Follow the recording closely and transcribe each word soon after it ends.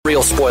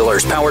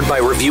spoilers powered by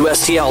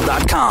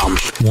ReviewSTL.com.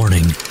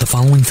 Warning, the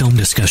following film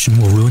discussion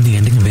will ruin the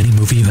ending of any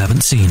movie you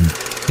haven't seen.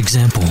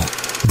 Example,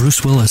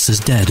 Bruce Willis is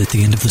dead at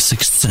the end of The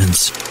Sixth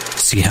Sense.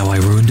 See how I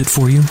ruined it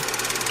for you?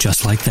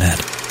 Just like that.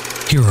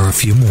 Here are a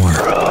few more.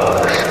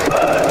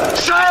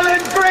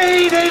 Silent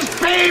breed is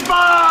people!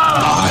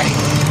 I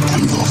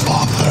am your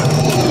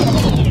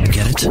father.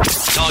 Get it?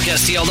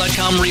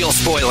 TalkSTL.com real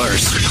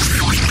spoilers.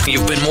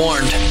 You've been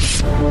warned.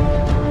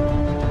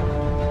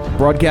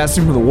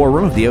 Broadcasting from the war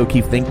room of the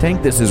O'Keefe think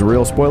tank, this is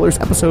Real Spoilers,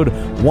 episode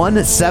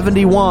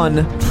 171.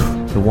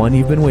 The one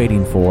you've been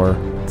waiting for.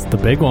 It's the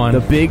big one. The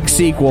big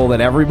sequel that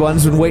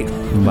everyone's been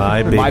waiting.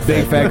 My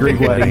big fat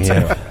Greek wedding.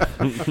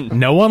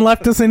 No one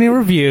left us any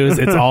reviews.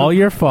 It's all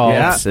your fault.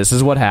 Yes, this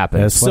is what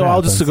happened. So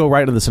I'll just go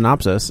right to the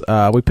synopsis.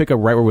 We pick up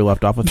right where we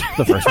left off with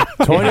the first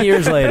one. 20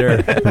 years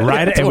later.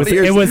 Right, it was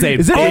a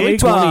Is it only big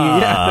 20?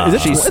 one. Yeah.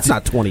 It's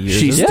not 20 years.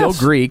 She's still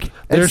Greek.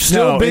 They're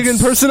still big in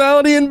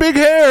personality and big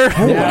hair.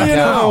 Yeah. You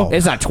know?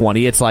 It's not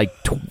 20. It's like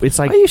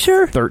Are you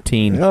sure?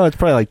 13. Oh, it's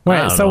probably like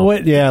Wait, so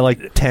what? Yeah,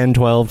 like 10,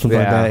 12, something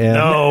like that. Yeah.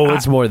 No,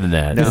 it's more than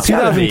that. It's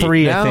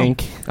 2003, I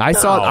think.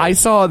 I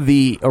saw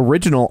the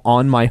original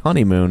on my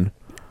honeymoon.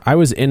 I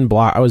was in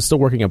Block. I was still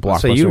working at Blockbuster.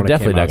 So you when it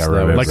definitely came out, not gonna so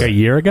that remember. was- Like a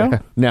year ago?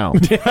 No.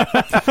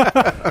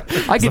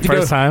 I get to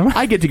first time?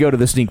 I get to go to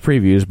the sneak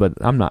previews, but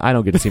I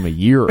don't get to see them a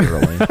year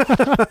early.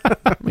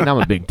 I mean, I'm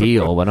a big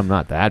deal, but I'm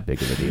not that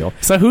big of a deal.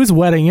 So whose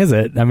wedding is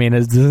it? I mean,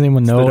 does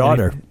anyone know? the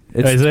daughter.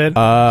 Is it?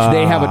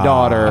 They have a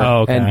daughter.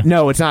 Oh, okay. And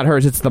no, it's not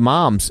hers. It's the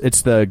mom's.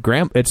 It's the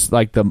It's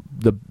like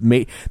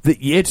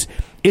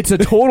it's a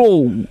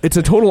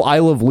total I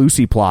Love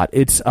Lucy plot.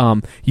 It's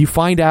you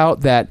find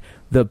out that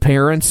the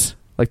parents,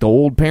 like the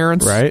old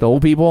parents, Right. the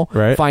old people,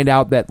 Right. find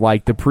out that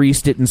like the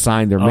priest didn't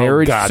sign their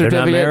marriage God, they're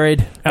certificate. not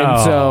married? And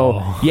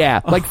so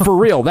like for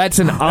real, that's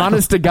an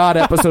honest to God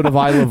episode of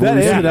I Love That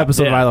Lucy. is an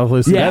episode of Yeah. I Love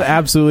Lucy. Yeah. That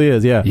absolutely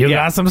is, yeah. You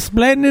got some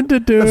splendid to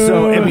do.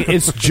 So I mean,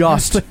 it's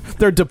just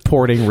They're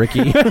deporting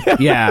Ricky.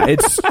 yeah,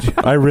 it's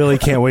I really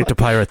can't wait to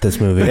pirate this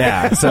movie.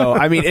 yeah. So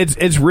I mean,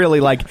 it's really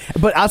like.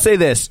 But I'll say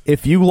this: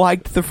 if you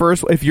liked the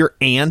first, if your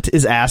aunt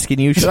is asking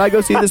you, should I go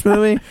see this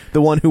movie?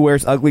 The one who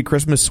wears ugly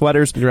Christmas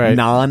sweaters, Right.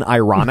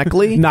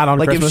 non-ironically, Not on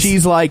like Christmas. if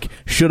she's like,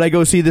 should I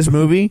go see this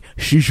movie?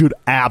 She should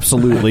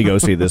absolutely go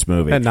see this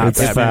movie. And not It's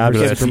Batman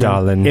fabulous, versus Superman.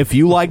 darling. If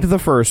you liked the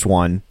first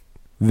one,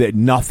 that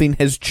nothing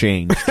has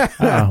changed.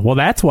 Well,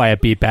 that's why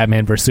it beat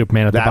Batman vs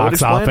Superman at the That would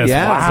box explain it. office.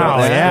 Yeah, Wow,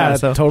 so- yeah, yeah,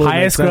 so- totally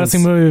highest makes grossing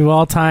sense. movie of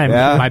all time.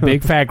 Yeah. My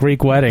Big Fat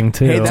Greek Wedding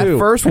too. Hey, that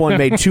first one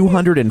made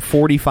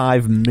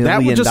 $245 million.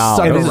 That would just suck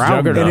And it,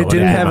 around, and though, it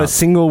didn't yeah. have a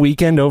single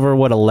weekend over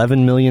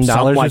 $11 million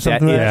Something or like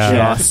something. that. like It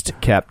that?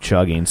 just kept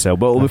chugging. So,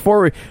 but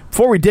before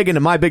we dig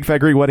into My Big Fat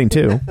Greek Wedding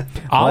too,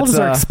 Olives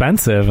are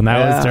expensive, and that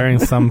yeah. was during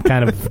some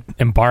kind of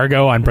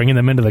embargo on bringing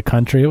them into the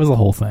country. It was a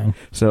whole thing.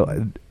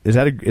 So, is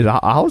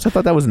olives? I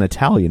thought that was an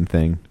Italian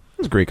thing.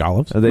 It's Greek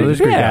olives. Are they- Those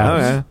Greek yeah,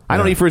 olives. okay. I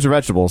don't eat fruits or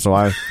vegetables, so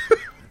I.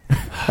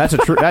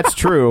 That's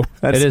true.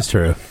 It is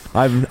true.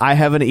 I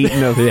haven't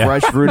eaten a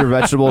fresh fruit or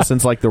vegetable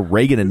since like the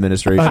Reagan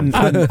administration.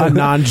 A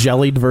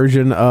non-jellied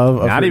version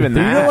of Not even Do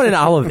you know that. what an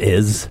olive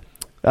is?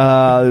 It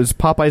was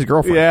Popeye's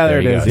girlfriend. Yeah, there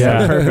it There you is. go.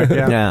 Yeah, perfect.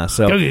 Yeah.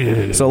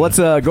 Yeah. So let's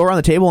go around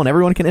the table and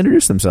everyone can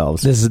introduce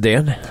themselves. This is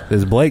Dan. This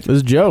is Blake. This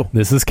is Joe.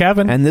 This is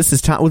Kevin. And this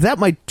is Tom. Was that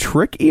my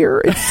trick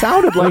ear? It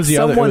sounded like was the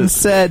other- someone it was-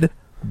 said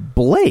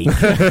Blake. Is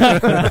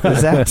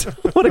that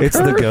what occurred? It's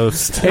the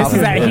ghost.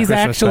 He's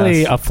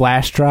actually a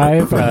flash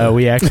drive.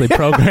 We actually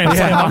programmed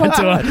him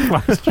onto a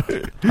flash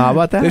drive. How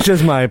about that? It's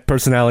just my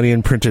personality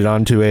imprinted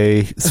onto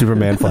a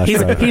Superman flash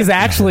drive. He's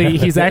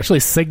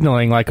actually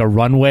signaling like a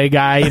runway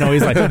guy. You know,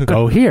 he's like,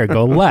 go here,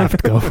 go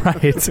left, go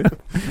right,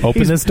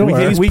 open this door.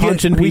 we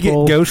punching get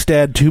people. Ghost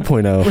Dad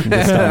 2.0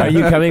 this time. Are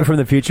you coming from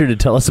the future to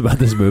tell us about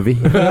this movie?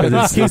 He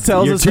tells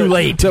You're us too that,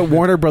 late. that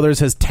Warner Brothers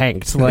has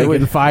tanked. Like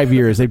in 5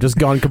 years, they've just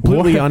gone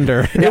completely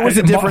under. It was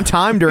a different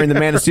time during the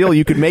Man of Steel.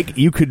 You could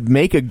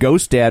make a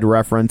Ghost Dad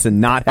reference and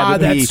not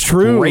have it be that's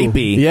true.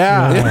 rapey.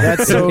 Yeah,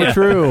 that's so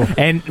true.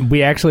 And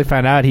we actually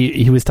found out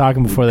he was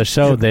talking before the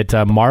show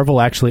that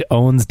Marvel actually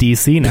owns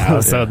DC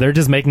now, so they're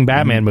just making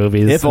Batman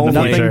movies. If in the only.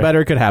 Nothing future.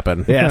 better could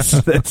happen. Yes.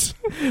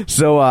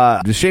 So,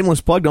 the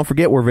shameless plug, don't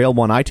forget we're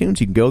available on iTunes.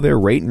 You can go there,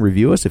 rate and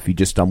review us if you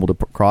just stumbled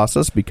across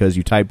us because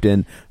you typed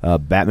in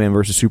Batman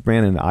versus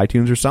Superman in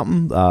iTunes or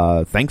something.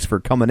 Thanks for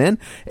coming in.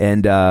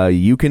 And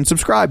you can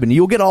subscribe and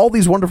you'll get all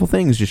these wonderful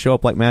things just show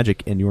up like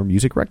magic in your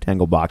music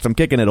rectangle box. I'm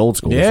kicking it old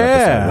school. This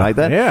episode, like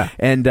that. Yeah.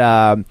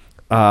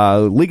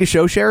 And League of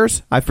Show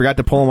Shares, I forgot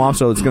to pull them off,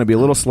 so it's going to be a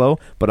little slow,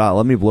 but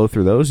let me blow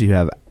through those. You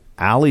have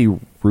Ali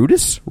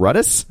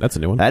Rudis. That's a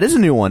new one. That is a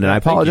new one, and I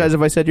apologize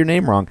if I said your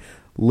name wrong.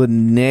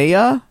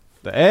 Linnea.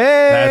 Hey,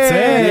 That's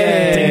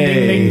it. Ding,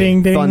 ding, ding,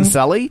 ding, ding.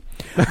 Funselli.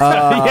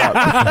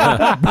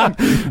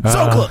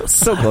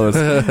 So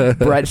close.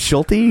 Brett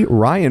Schulte,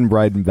 Ryan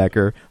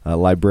Breidenbecker,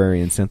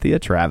 Librarian Cynthia,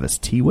 Travis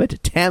Tewitt,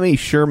 Tammy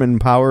Sherman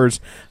Powers,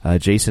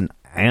 Jason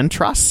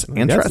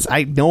Antras.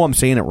 I know I'm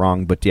saying it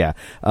wrong, but yeah.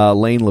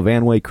 Lane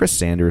Levanway, Chris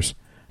Sanders,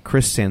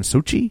 Chris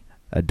Sansucci,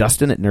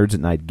 Dustin at Nerds at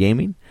Night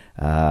Gaming,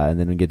 and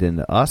then we get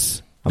into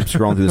us. I'm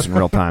scrolling through this in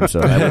real time, so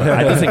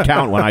that doesn't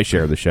count when I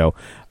share the show.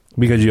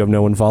 Because you have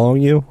no one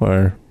following you,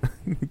 or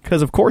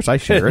because of course I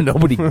share it.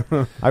 Nobody.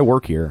 I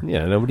work here.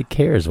 Yeah, nobody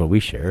cares what we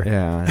share.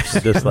 Yeah,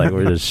 It's just like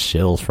we're just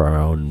shills for our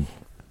own.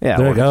 yeah.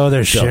 they're like,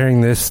 they're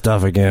sharing this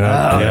stuff again.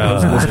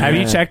 Have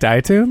you checked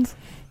iTunes?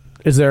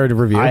 Is there a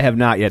review? I have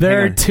not yet. There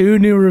Hang are on. 2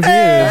 new reviews.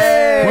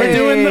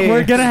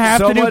 We're gonna have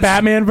So to do much-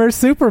 Batman vs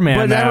Superman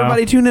But now.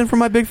 everybody tune in for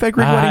my big fake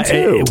Greek wedding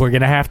too. We're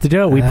gonna have to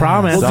do it. We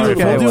promise. We'll do,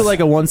 Okay. we'll do like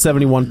a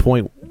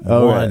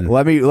 171.1.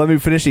 Let me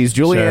finish these.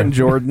 Julianne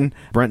Jordan,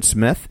 Brent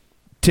Smith,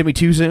 Timmy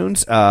Two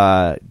Zoons,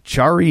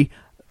 Chari.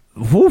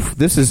 Woof,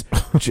 this is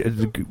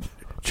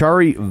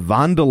Chari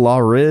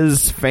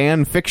Vandalariz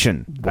fan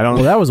fiction. I don't.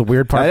 Well, that was a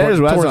weird part. That is-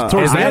 towards that's the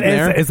Is end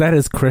there. that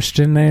his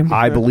Christian name?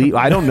 I believe.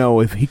 I don't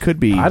know if he could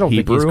be. I don't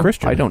think Hebrew. he's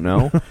Christian. I don't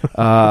know.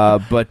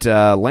 But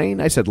Lane.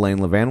 I said Lane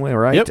Levanway,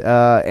 right?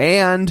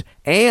 Yep.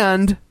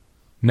 And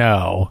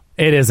No,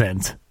 it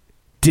isn't.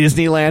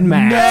 Disneyland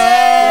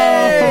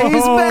Matt.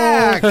 He's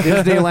back.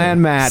 Disneyland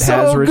Matt So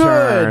has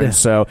returned. good.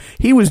 So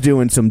he was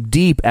doing some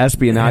deep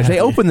espionage. They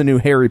opened the new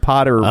Harry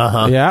Potter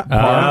Yeah.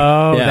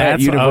 Oh, at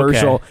that's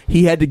Universal. okay.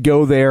 He had to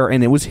go there,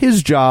 and it was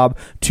his job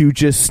to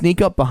just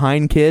sneak up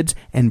behind kids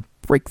and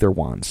break their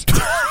wands.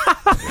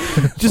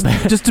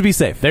 just to be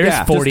safe. There's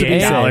Yeah, just to be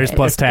 $48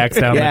 plus tax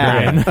down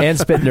Yeah. the drain. And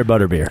spit in their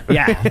butterbeer.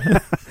 Yeah.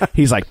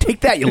 He's like,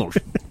 take that, you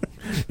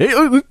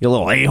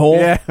little a-hole.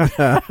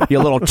 You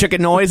little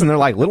chicken noise. And they're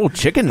like, little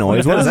chicken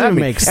noise? What does that doesn't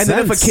mean? make And then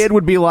if sense. a kid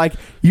would be like,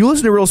 you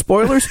listen to Real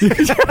Spoilers?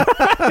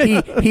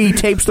 he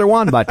tapes their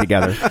wand butt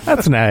together.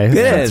 That's nice. It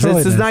That's is.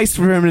 really It's nice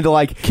for him to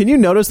like... Can you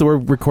notice that we're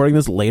recording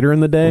this later in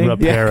the day?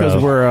 Rapero. Yeah,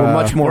 because we're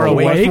much more we're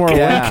awake. awake.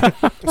 Yeah.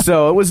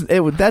 So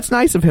that's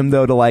nice of him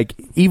though to like,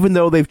 even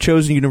though they've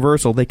chosen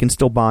Universal, they can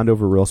still bond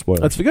over Real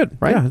Spoilers. That's good.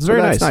 Right? Yeah, it's very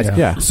So that's nice.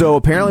 Yeah. So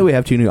apparently we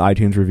have 2 new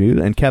iTunes reviews,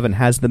 and Kevin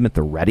has them at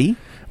the ready.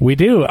 We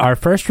do. Our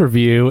first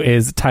review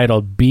is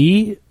titled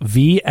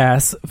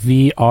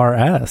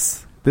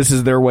BVSVRS. This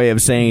is their way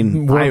of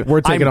saying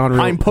We're taking on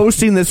real- I'm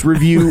posting this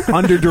review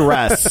under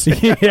duress.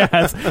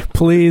 Yes,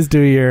 please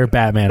do your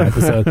Batman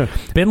episode.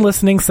 Been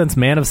listening since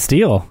Man of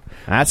Steel.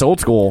 That's old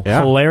school.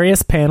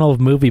 Hilarious panel of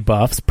movie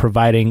buffs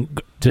providing.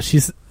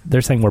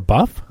 They're saying we're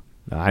buff?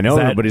 I know Is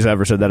that- nobody's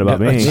ever said that about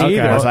me. Okay.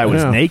 Because I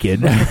was naked.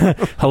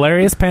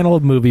 Hilarious panel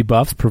of movie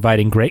buffs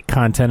providing great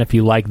content if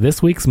you like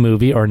this week's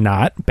movie or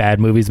not. Bad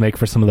movies make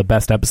for some of the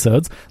best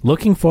episodes.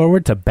 Looking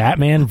forward to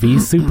Batman v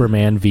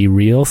Superman v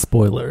Real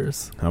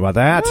Spoilers. How about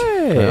that?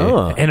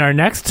 Oh. And our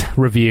next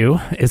review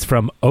is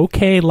from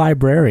OK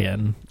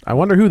Librarian. I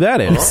wonder who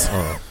that is.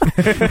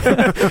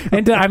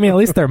 And I mean, at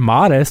least they're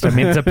modest. I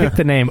mean, to pick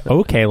the name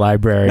OK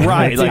Librarian.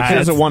 Right. Like, she that's-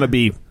 doesn't want to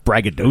be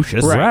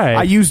braggadocious. Right.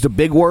 I used a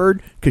big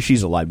word because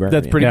she's a librarian.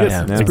 That's pretty Yeah, good.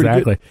 yeah, That's pretty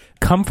exactly.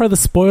 Come for the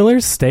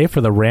spoilers, stay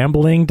for the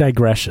rambling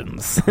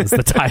digressions is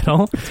the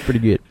title. Pretty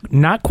good.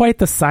 Not quite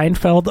the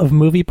Seinfeld of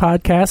movie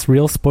podcasts,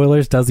 Real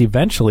Spoilers does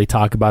eventually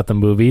talk about the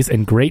movies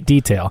in great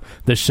detail.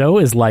 The show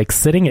is like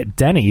sitting at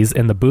Denny's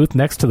in the booth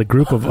next to the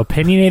group of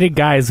opinionated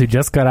guys who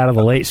just got out of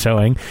the late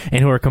showing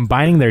and who are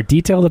combining their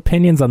detailed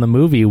opinions on the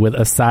movie with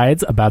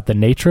asides about the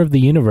nature of the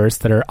universe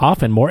that are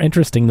often more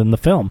interesting than the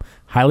film.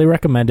 Highly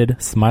recommended,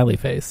 smiley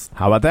face.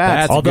 How about that?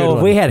 That's a Although good if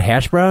one. we had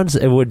hash browns,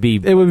 it would be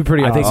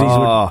pretty I think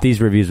awesome.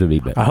 these reviews would be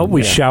better. I hope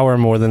we shower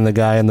more than the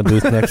guy in the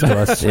booth next to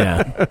us.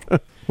 Yeah.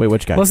 Wait,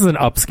 which guy? Well, this is an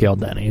upscale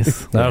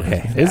Denny's.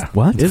 Okay.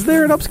 What? Is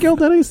there an upscale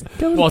Denny's?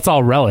 Well, it's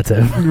all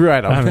relative.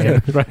 Right. I mean,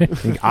 right?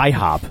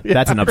 IHOP.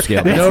 That's an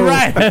upscale.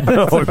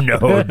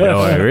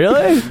 No,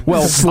 really?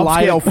 Well,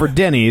 upscale for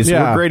Denny's.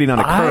 Yeah. We're grading on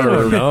a I don't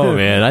curve. know,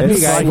 man. I think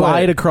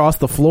Slide across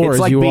the floor It's as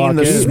like you being walk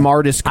the in.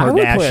 smartest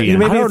Kardashian.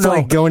 Maybe I it's don't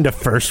like know. going to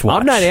First Watch.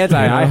 I'm not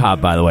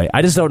anti-IHOP, by the way.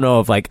 I just don't know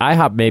if like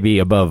IHOP may be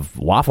above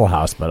Waffle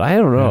House, but I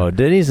don't know.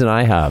 Denny's and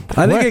IHOP.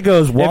 I think it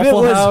goes If it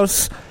Waffle was-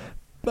 House,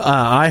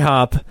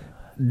 IHOP,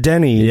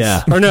 Denny's.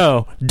 Yeah. Or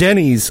no,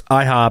 Denny's,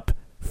 IHOP,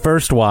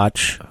 First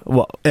Watch,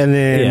 Well, and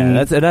then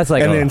yeah, that's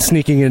like and a- then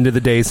sneaking into the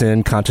Days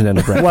Inn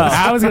Continental Breakfast. Well,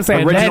 I was going to say,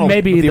 and then original,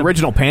 maybe the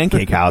original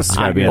Pancake House is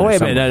going to be in oh, there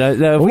wait a minute.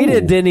 somewhere. No, if we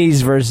did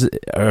Denny's versus,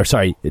 or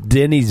sorry,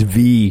 Denny's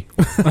v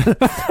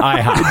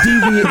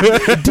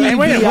IHOP. Hey,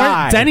 wait,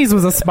 Denny's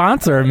was a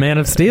sponsor of Man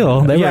of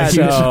Steel. They Yeah, were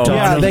huge. so-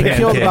 yeah, they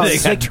killed about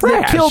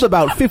they killed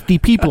about 50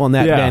 people in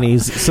that Yeah.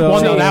 Denny's. So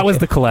Well, no, that was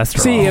the cholesterol.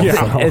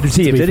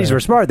 See, if Denny's were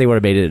smart, they would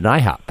have made it an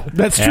IHOP.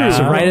 that's true. Yeah.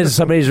 So right as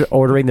somebody's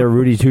ordering their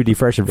Rudy Tooty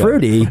Fresh and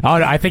Fruity, Oh,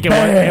 no, I think it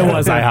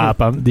was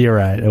IHOP. You're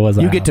right. It was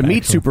You IHOP, get to meet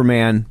actually.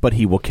 Superman, but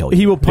he will kill you.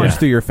 He will punch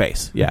through your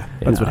face. Yeah,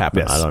 that's what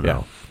happens. I don't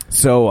know.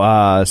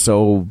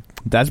 So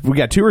that's we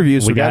got 2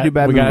 reviews. So we got to do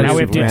bad. Now movies.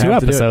 we have to do Superman. 2 have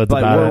to do it. episodes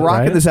But about we're it,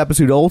 rocking right? this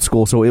episode old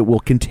school, so it will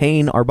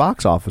contain our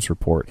box office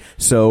report.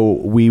 So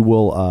we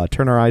will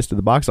turn our eyes to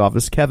the box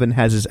office. Kevin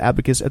has his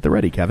abacus at the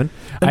ready. Kevin,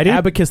 An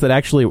abacus that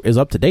actually is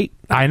up to date.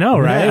 I know,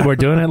 right? Yeah. We're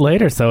doing it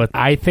later. So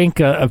I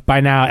think by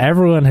now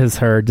everyone has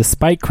heard,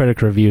 despite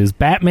critic reviews,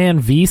 Batman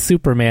v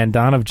Superman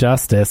Dawn of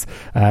Justice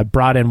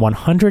brought in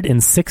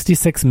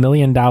 $166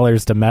 million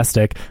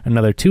domestic,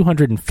 another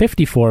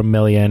 $254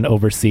 million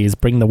overseas,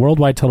 bringing the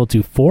worldwide total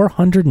to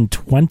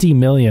 $420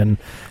 million.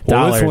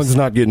 Well, this one's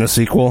not getting a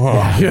sequel,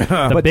 huh?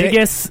 Yeah. The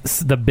biggest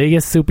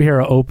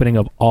superhero opening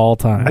of all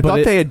time. I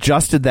thought they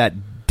adjusted that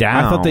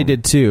down. I thought they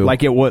did too.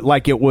 Like it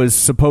was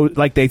supposed.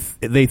 Like they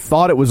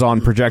thought it was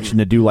on projection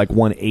to do like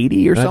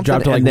 180 or And it something.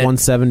 dropped to like and then-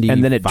 170,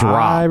 and then it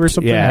dropped or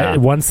something. Yeah,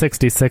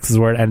 166 is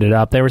where it ended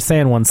up. They were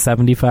saying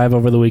 175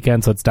 over the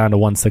weekend, so it's down to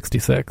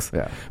 166.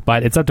 Yeah.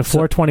 But it's up to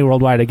 420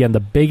 worldwide. Again, the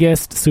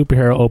biggest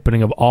superhero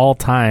opening of all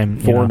time.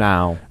 For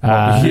now.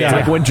 Yeah. It's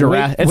like when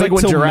Jurassic. Wait It's like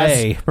when till Jurassic.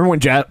 May. Remember when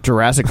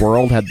Jurassic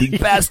World had the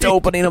best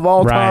opening of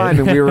all Right. time,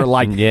 and we were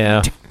like,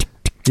 Yeah.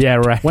 Yeah,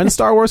 right. When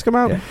Star Wars come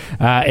out?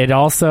 It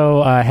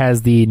also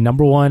has the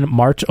number one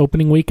March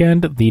opening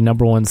weekend, the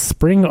number one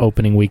spring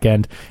opening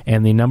weekend,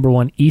 and the number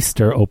one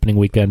Easter opening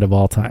weekend of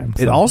all time.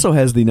 It also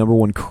has the number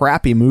one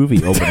crappy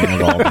movie opening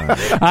of all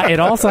time. It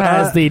also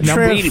has the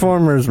number.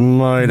 Transformers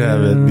might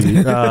have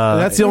it.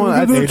 That's the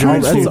only.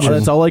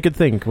 That's all I could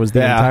think was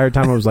the Yeah. entire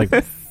time I was like,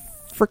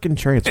 freaking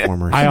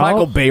Transformers.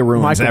 Michael Bay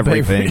ruins Michael Bay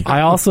everything.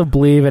 I also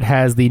believe it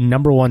has the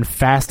number one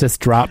fastest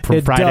drop from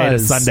It Friday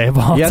does. to Sunday of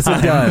all Yes, time.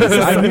 it does.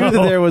 I knew that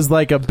there was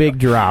like a big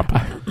drop.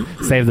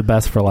 Save the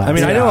best for last. I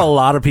mean, I know a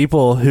lot of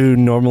people who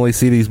normally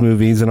see these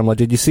movies, and I'm like,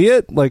 "Did you see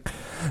it?" Like,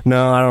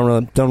 no, I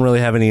don't really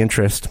have any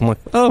interest. I'm like,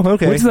 "Oh,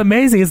 okay." Which is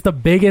amazing. It's the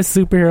biggest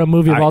superhero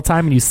movie of all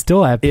time, and you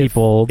still have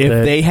people. If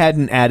that, they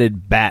hadn't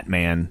added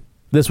Batman,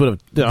 This would have.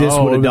 this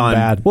would have done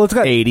bad. Well, it's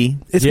got 80.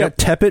 It's got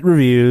tepid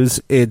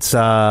reviews. It's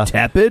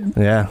Tepid?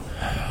 yeah,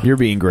 You're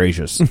being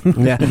gracious.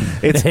 yeah.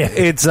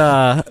 It's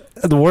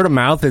the word of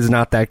mouth is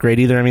not that great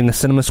either. I mean, the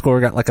cinema score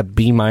got like a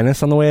B- on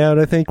the way out,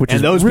 I think, which And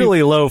is those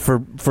really low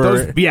for.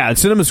 Yeah,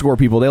 cinema score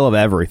people, they love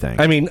everything.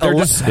 I mean,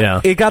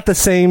 it got the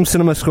same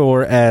cinema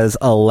score as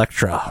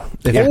Elektra.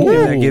 If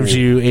that gives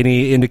you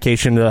any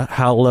indication to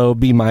how low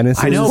B- is.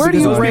 I know. Where do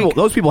you rank?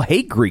 Those people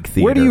hate Greek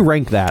theater. Where do you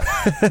rank that?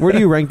 Where do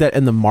you rank that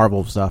in the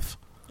Marvel stuff?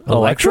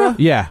 Elektra?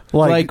 Yeah,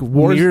 Like,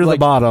 Wars, near the like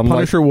bottom,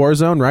 Punisher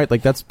Warzone, right?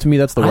 Like that's to me,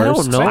 that's the I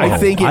worst. don't know. I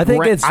think I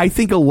think it's- I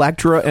think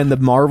Elektra and the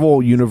Marvel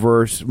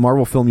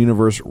film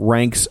universe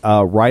ranks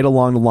right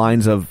along the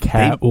lines of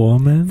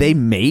Catwoman. They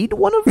made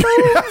one of those.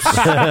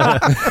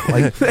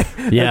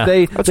 Yeah.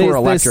 They That's where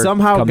Elektra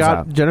somehow comes got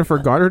out. Jennifer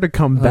Garner to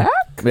come back.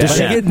 Did she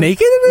get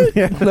naked in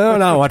it? No,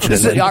 not watching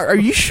it. Are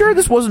you sure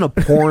this wasn't a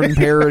porn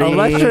parody?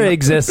 Elektra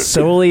exists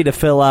solely to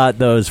fill out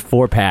those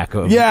 4-pack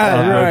of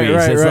right, movies.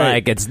 right, It's right.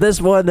 like, it's this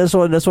one,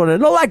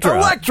 and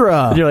Elektra.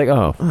 And you're like,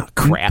 oh,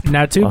 crap.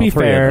 Now, to All be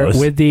three of fair, those.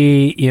 with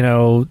the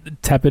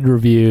tepid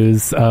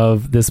reviews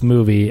of this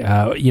movie,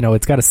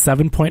 it's got a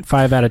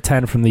 7.5 out of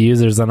 10 from the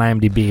users on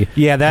IMDb.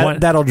 Yeah,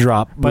 that'll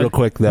drop real But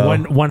quick though.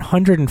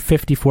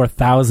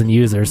 154,000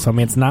 users. So I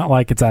mean, it's not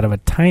like it's out of a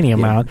tiny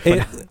amount.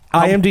 But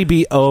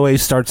IMDb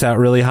always starts out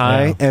really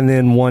high, and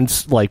then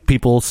once like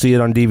people see it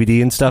on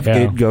DVD and stuff,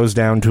 it goes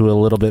down to a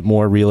little bit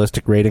more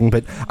realistic rating.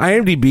 But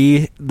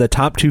IMDb, the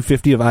top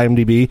 250 of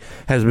IMDb,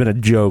 has been a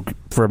joke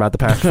for about the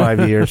past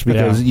 5 years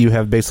because you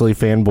have basically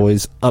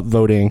fanboys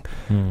upvoting,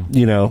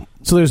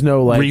 So there's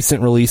no like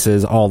recent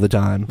releases all the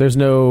time. There's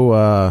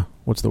no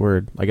what's the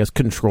word? I guess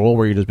control,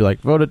 where you just be like,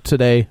 vote it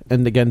today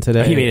and again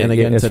today You mean and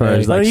again as far today.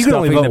 as, like, you can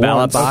only stuffing vote the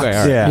ballot once. box. Okay,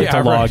 all right. Yeah.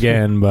 to log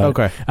in, but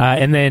Okay.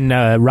 and then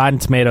Rotten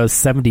Tomatoes,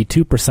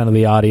 72% of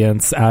the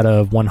audience out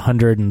of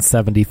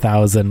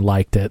 170,000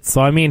 liked it.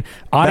 So I mean,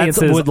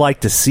 audiences would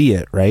like to see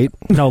it, right?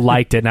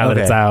 liked it now that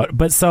Okay. it's out.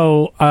 But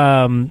so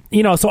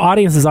so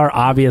audiences are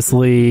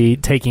obviously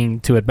taking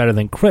to it better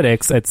than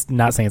critics. It's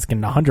not saying it's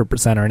getting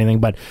 100% or anything,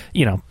 but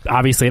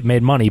obviously it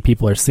made money.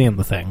 People are seeing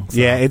the thing. So.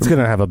 Yeah, it's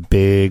gonna have a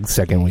big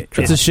second week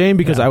drop. It's a shame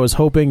because I was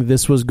hoping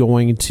this was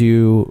going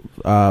to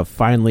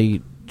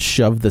finally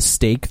shove the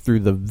stake through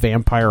the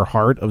vampire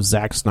heart of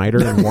Zack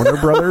Snyder and Warner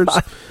Brothers,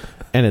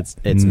 and it's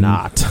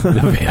not.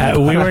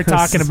 We were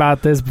talking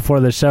about this before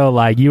the show.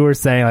 Like you were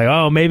saying, like,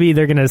 oh, maybe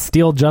they're going to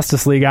steal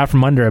Justice League out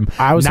from under him.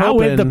 I was not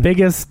hoping, with the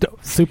biggest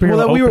superhero.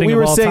 Well, we opening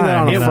were of all saying that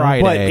time, on a you know?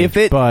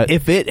 Friday. But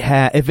if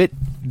it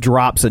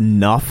drops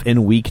enough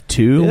in week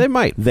 2, Yeah, they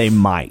might.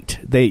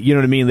 You know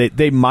what I mean?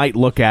 They might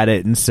look at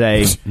it and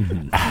say,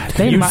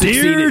 They might-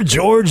 Dear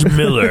George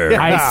Miller.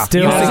 I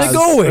still, how's it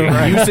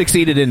going? You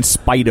succeeded in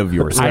spite of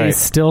yourself. I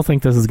still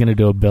think this is going to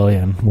do $1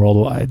 billion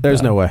worldwide.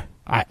 There's no way.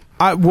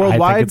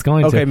 Worldwide, I think it's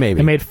going to. Okay,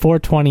 maybe It made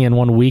 420 in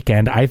one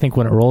weekend. I think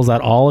when it rolls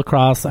out all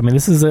across, I mean,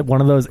 this is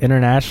one of those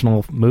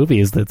international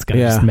movies that's going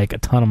to just make a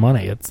ton of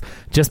money. It's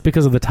just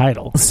because of the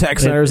title. Zack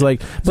Snyder's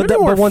like, But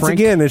once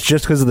again, it's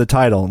just because of the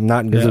title,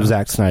 not because of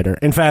Zack Snyder.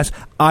 In fact,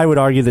 I would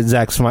argue that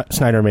Zack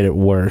Snyder made it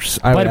worse.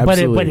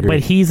 But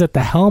he's at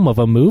the helm of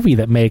a movie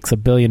that makes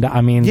 $1 billion.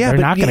 I mean, they're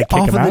not going to kick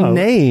off him of out. the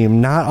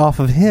name, not off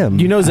of him.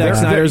 Zack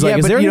Snyder's like,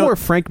 is there any more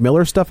Frank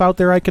Miller stuff out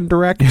there I can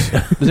direct? Does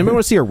anybody want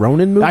to see a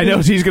Ronin movie? I know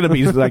he's going to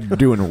be like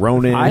doing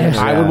Ronin.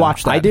 I would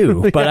watch that. I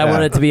do, but I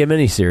want it to be a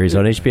miniseries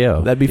on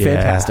HBO. That'd be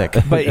fantastic.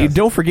 But you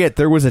don't forget,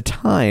 there was a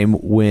time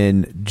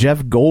when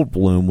Jeff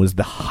Goldblum was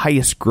the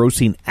highest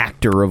grossing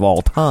actor of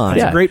all time.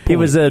 Yeah, great point. He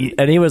was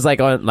he was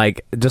like on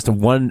like just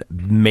one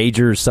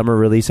major summer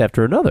release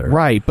after another.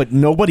 Right, but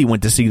nobody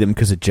went to see them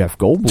because of Jeff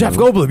Goldblum. Jeff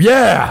Goldblum,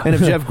 yeah. And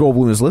if Jeff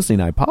Goldblum is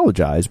listening, I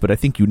apologize, but I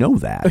think you know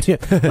that.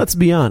 Let's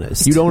be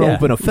honest. You don't Yeah.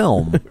 open a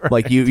film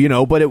like you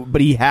know,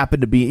 but he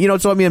happened to be, you know.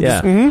 So I mean,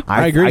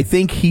 I agree. I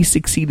think he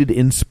succeeded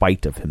in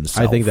spite of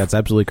himself. I think that's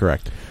absolutely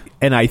correct.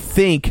 And I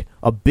think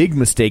a big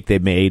mistake they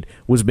made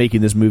was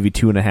making this movie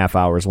 2.5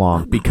 hours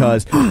long,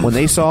 because when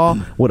they saw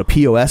what a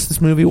POS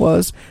this movie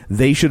was,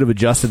 they should have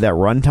adjusted that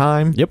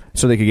runtime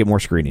so they could get more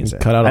screenings in.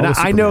 Cut out all and the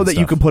I know Superman that you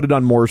stuff. can put it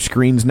on more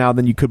screens now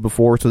than you could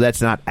before, so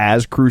that's not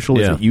as crucial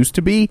as it used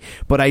to be,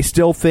 but I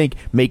still think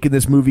making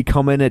this movie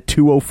come in at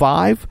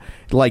 2:05,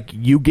 like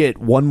you get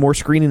one more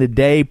screening a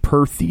day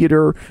per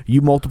theater,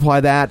 you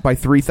multiply that by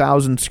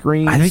 3,000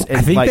 screens. I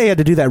think like, they had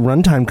to do that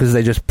runtime because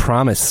they just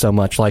promised so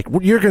much. Like,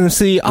 you're going to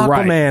see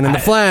Aquaman and The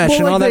Flash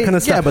and all that kind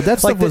of stuff. Yeah, but that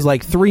stuff was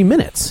like 3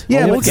 minutes.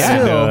 Yeah, we'll but get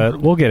still. into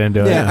it. We'll get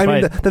into it. Yeah, I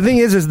mean, the thing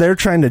is they're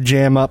trying to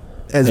jam up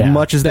as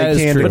much as That they is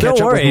can true. to But catch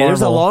don't up worry, with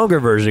there's a Marvel. longer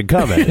version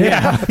coming.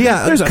 Yeah,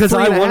 because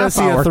I want to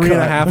see a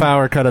 3.5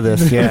 hour cut of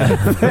this. Yeah,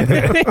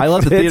 I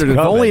love the theater. If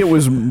only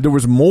there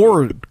was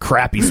more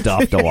crappy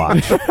stuff to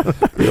watch.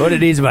 What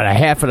it needs about a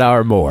half an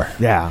hour more.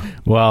 Yeah.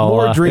 Well,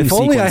 More dream if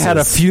only I had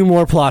a few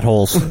more plot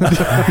holes.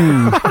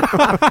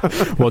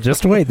 well,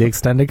 just wait. The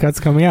extended cut's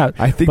coming out.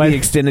 I think the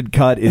extended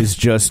cut is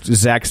just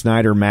Zack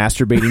Snyder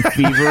masturbating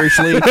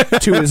feverishly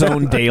to his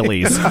own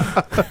dailies.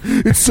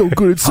 It's so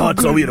good. It's so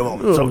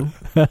beautiful.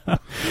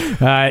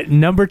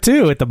 Number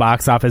 2 at the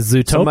box office,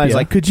 Zootopia. Somebody's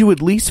like, could you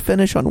at least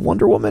finish on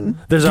Wonder Woman?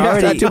 There's Do you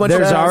have too much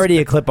to ask? already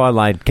a clip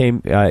online.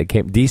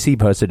 DC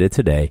posted it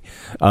today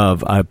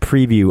of a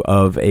preview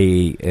of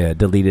a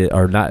deleted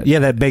or not. Yeah,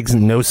 that makes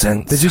no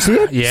sense. Did you see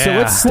it? Yeah. So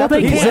it's Well,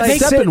 they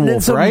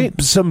Steppenwolf, right?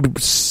 Some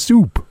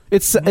soup.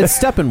 It's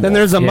Steppenwolf. Then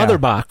there's a Yeah. mother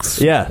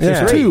box. Yeah,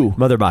 There's 2.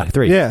 Mother Box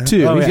 3. Yeah,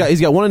 Two. Oh, He's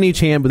got one in each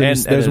hand, but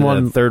there's and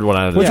one. a third one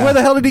out of Which the where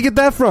the hell did he get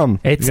that from?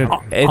 It's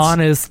on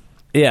his.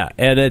 Yeah,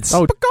 and it's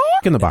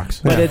In the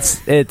box. but it's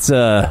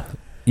yeah.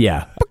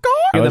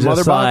 I In was the mother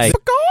just box? like,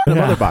 In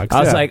the mother box. I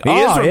was yeah. like, He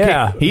is from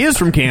yeah. he is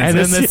from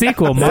Kansas. And then the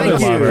sequel, Mother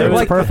Thank you. Lover. It was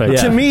Like, perfect.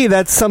 Yeah. To me,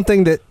 that's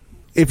something that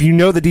if you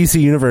know the DC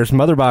universe,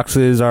 mother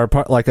boxes are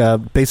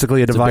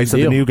basically a device of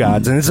the deal. new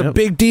gods, and it's a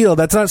big deal.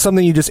 That's not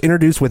something you just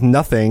introduce with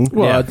nothing.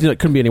 Well, it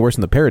couldn't be any worse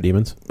than the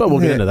Parademons, but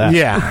we'll get into that.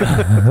 Yeah,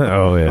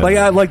 Oh yeah.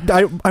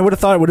 I would have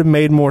thought it would have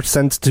made more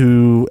sense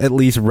to at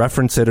least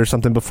reference it or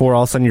something before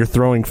all of a sudden you're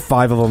throwing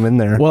 5 of them in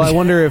there. Well, I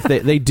wonder if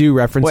they do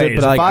reference Wait, it,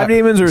 is but it 5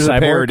 demons or is it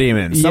Cyborg?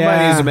 parademons? Somebody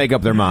Yeah. needs to make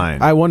up their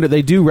mind. I wonder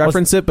they do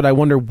reference it, but I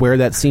wonder where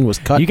that scene was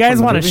cut. You guys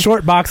from the want a movie.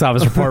 short box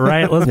office report,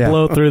 right? Let's Yeah.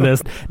 blow through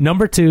this.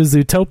 Number 2,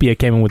 Zootopia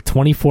came in with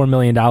 $24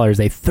 million, a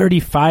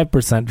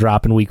 35%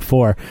 drop in week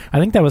 4. I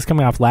think that was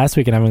coming off last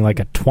week and having like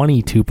a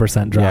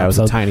 22% drop. Yeah, it was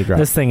a tiny drop.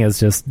 This thing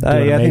is just doing I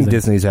think amazing.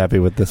 Disney's happy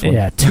with this one.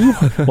 Yeah,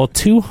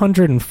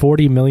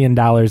 $240 million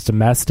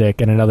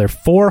domestic and another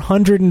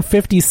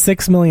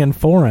 $456 million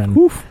foreign.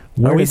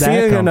 Where Are we did that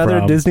seeing come another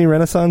from? Disney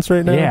Renaissance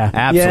right now? Yeah.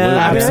 Absolutely.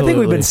 Yeah, I mean, I think we've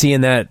Absolutely. been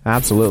seeing that.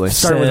 Absolutely.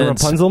 Starting with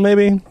Since- Rapunzel,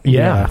 maybe?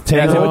 Yeah.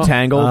 Tangled.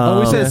 Tangled.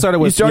 we said it started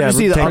with you start to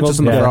see the Princess uptick,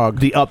 and the Frog.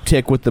 the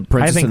uptick with the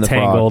Princess I think and the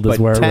Tangled Frog. is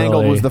where it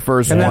Tangled really- was the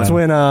first And one. that's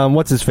when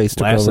what's his face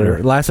took Lasseter.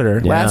 over.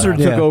 Lasseter. Yeah. Lasseter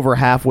took over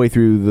halfway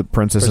through the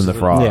Princess and the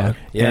Frog. Yeah.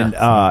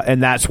 Yeah.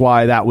 And that's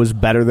why that was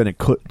better than it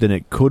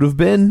could have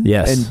been.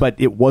 Yes. but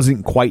it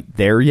wasn't quite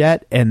there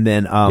yet. And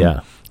then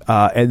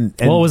and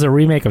Well, it was a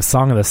remake of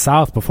Song of the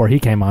South before he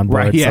came on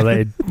board. Right, yeah. So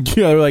they,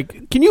 Yeah, they're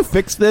like, can you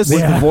fix this?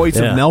 with the voice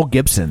Yeah. of Mel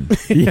Gibson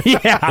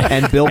yeah.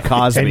 and Bill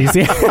Cosby. And you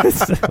see,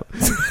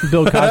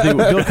 Bill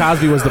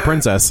Cosby was the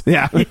princess.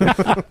 yeah,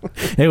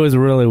 it was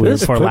really weird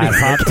before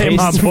Laptop came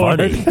on board.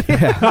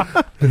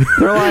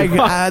 they're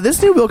like this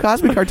new Bill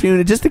Cosby cartoon.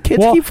 It's just the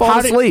kids keep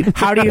falling asleep.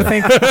 How do you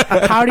think?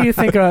 How do you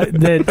think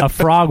that a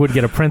frog would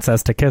get a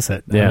princess to kiss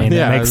it? Yeah. I mean,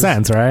 Yeah, it makes it's-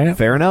 sense, right?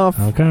 Fair enough.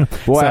 Okay.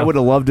 Boy, So- I would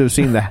have loved to have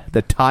seen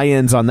the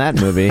tie-ins on that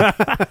movie.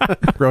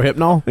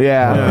 Rohypnol.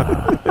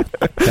 Yeah.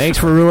 Thanks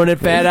for ruining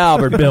Fat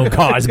Albert, Bill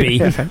Cosby.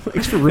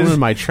 Thanks for ruining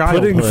my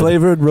childhood. Pudding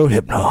flavored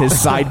Rohypnol. His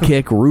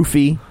sidekick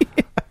Roofy.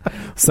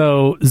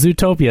 So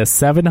Zootopia,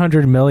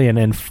 $700 million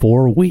in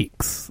 4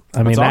 weeks.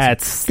 I mean,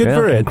 that's Good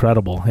for it.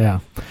 incredible. Yeah.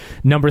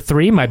 Number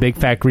 3, My Big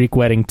Fat Greek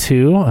Wedding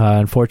 2.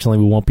 Unfortunately,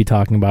 we won't be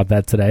talking about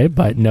that today,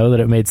 but know that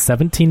it made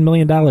 $17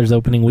 million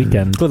opening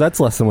weekend. So that's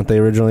less than what they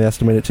originally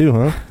estimated too,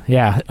 huh?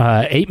 Yeah,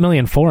 $8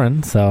 million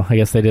foreign. So I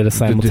guess they did a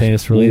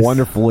simultaneous release.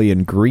 Wonderfully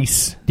in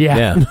Greece.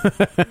 Yeah.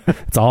 Yeah.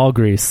 It's all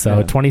Greece.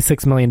 So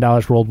 $26 million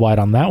worldwide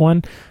on that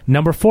one.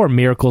 Number 4,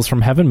 Miracles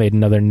from Heaven made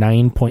another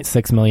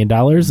 $9.6 million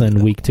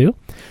in week 2.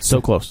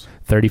 So close.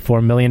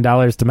 $34 million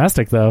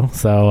domestic, though.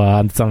 So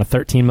it's on a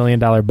 $13 million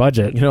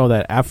budget. You know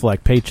that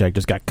Affleck paycheck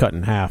just got cut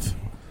in half.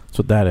 That's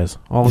what that is.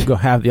 All go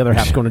half. The other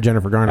half's going to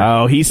Jennifer Garner.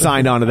 Oh, he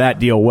signed on to that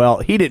deal. Well,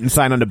 he didn't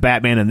sign on to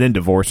Batman and then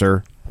divorce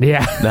her.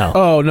 Yeah. No.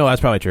 Oh no,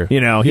 that's probably true. You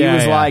know, he Yeah,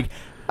 was yeah. like,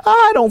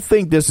 I don't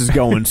think this is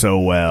going so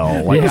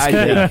well. Like,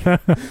 I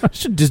think,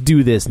 should just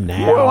do this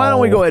now. well, why don't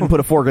we go ahead and put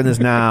a fork in this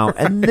now,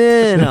 and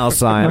then I'll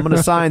sign. I'm going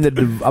to sign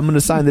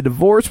the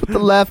divorce with the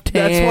left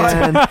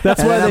hand.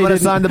 That's why I'm they going to didn't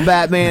sign the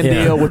Batman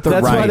deal with the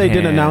That's right why they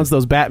didn't hand. announce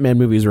those Batman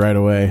movies right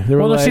away. They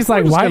were Well, she's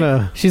like, "We're just why?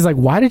 gonna-" She's like,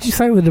 why did you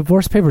sign the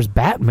divorce papers,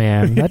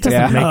 Batman? That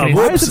doesn't make any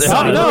why is sense. it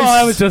so- No,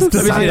 I was just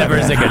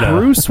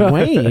Bruce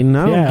Wayne.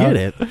 I don't get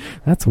it.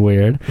 That's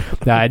weird.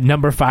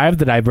 Number 5,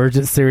 the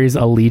Divergent series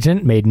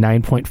Allegiant made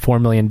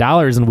 $9.4 million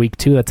in week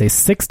 2. That's a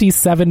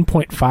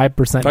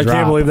 67.5% drop. I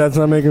can't believe that's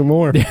not making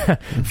more.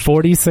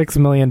 $46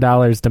 million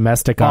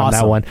domestic on that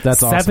Awesome. one.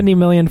 That's awesome. 70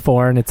 million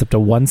foreign. It's up to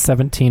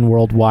 117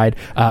 worldwide.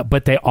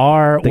 But they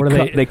are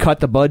They cut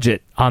the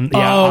budget. on Oh,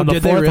 on the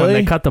did they fourth one. really?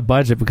 They cut the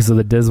budget because of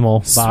the dismal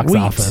box Sweet.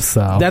 office.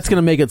 So That's going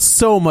to make it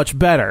so much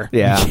better.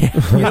 Yeah.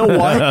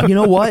 You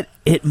know what?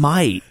 It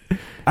might.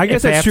 I guess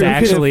If they that's have true. to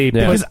actually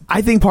Because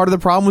I think part of the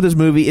problem with this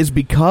movie is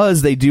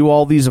because they do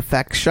all these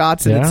effect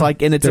shots, and Yeah. it's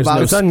like, and it's There's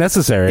about It's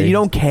unnecessary. and you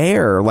don't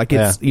care. Like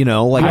it's like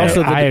I-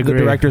 Also, I the agree.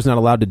 director's not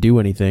allowed to do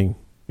anything.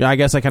 Yeah, I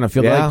guess I kind of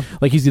feel Yeah.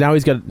 like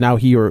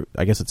he or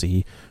I guess it's a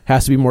he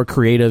has to be more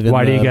creative.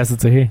 why do you guess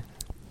it's a he?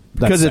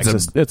 because That's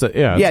it's sexist. It's a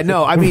yeah. yeah,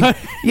 no, I mean,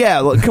 yeah.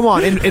 Look, come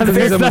on. In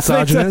He's a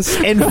misogynist.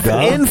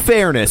 in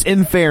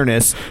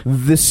fairness,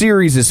 the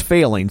series is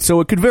failing,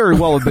 so it could very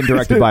well have been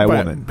directed by a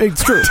woman.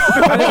 It's true.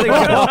 I didn't think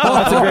about that.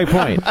 That's a great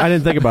point. I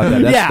didn't think about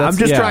that. I'm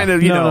just trying to,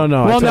 No. Well, I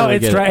no, totally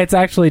it's get it. it's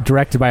actually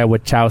directed by a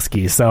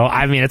Wachowski. So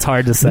I mean, it's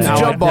hard to say.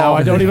 Jump Now ball.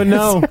 I don't even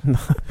know.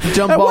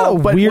 Jump What ball, a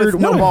but weird,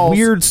 with no what a balls.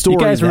 weird story. You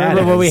guys that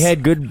remember when we is.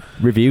 had good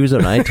reviews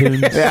on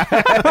iTunes?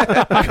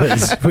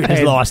 Because we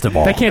just lost them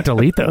all. They can't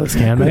delete those,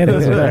 can they?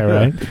 Those are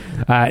there,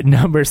 right?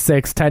 Number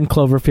 6, 10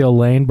 Cloverfield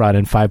Lane brought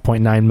in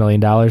 $5.9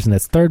 million in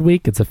its third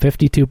week. It's a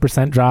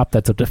 52% drop.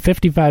 That's up to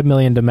 $55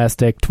 million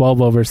domestic,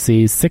 12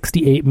 overseas,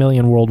 $68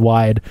 million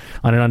worldwide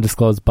on an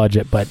undisclosed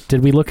budget. But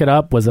did we look it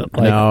up? Was it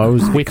like No, it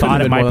was- we it could've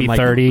thought it been might more be than, like,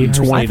 30?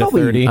 20 to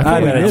 30.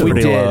 I bet it's we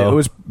pretty did. low.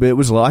 It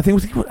was low. I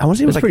think I want to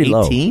say it was like pretty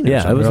low. 18.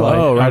 Yeah, it was low.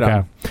 Oh, right Okay.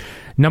 on.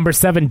 Number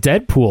 7,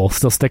 Deadpool,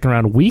 still sticking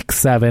around. Week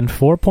 7,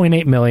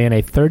 $4.8 million,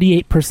 a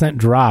 38%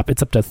 drop.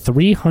 It's up to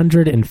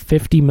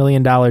 $350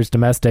 million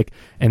domestic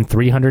and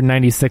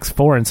 $396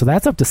 foreign. So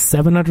that's up to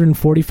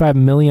 $745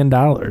 million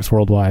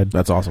worldwide.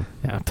 That's awesome.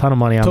 Yeah, a ton of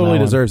money on Totally that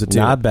one. deserves it too.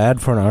 Not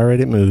bad for an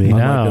R-rated movie. No,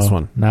 Unlike this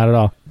one. not at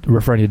all.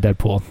 Referring to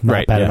Deadpool. Not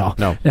Right, bad yeah, at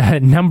all. no.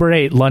 Number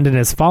 8, London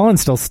Has Fallen,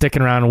 still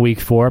sticking around in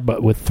week 4,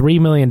 but with $3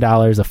 million, a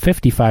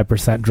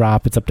 55%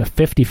 drop. It's up to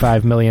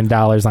 $55 million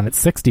on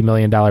its $60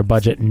 million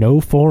budget.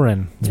 No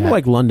foreign. It's Yeah. more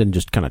like London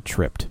just kind of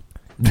tripped.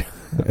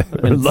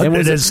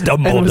 London has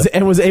stumbled.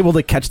 and was able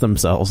to catch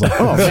themselves. Like,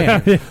 oh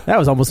man, that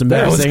was almost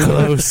embarrassing.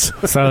 close.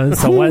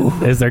 So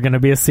what is there going to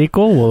be a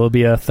sequel? Will it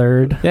be a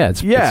third? Yeah,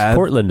 it's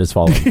Portland has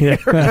fallen.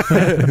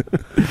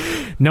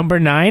 Number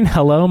 9,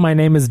 Hello, My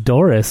Name is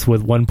Doris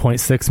with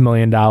 $1.6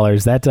 million.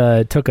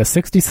 That took a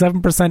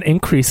 67%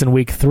 increase in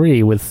week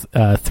 3 with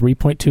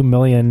 $3.2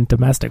 million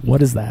domestic.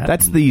 What is that?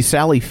 That's the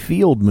Sally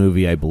Field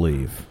movie, I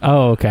believe.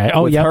 Oh, okay.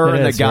 Oh, with yeah, her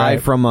and the guy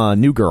from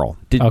New Girl.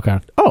 Okay.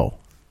 Oh,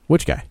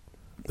 which guy?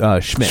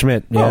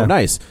 Schmidt. Oh,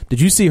 nice. Did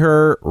you see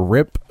her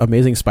rip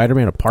Amazing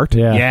Spider-Man apart?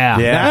 Yeah.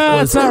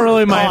 Yeah. It's not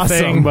really my awesome.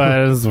 thing, but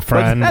as a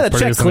friend, Like, the check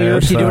producing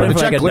cleared. it, She so- doing it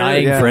It's for like a Check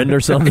dying Larry, friend or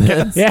something.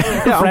 Yeah, Yeah,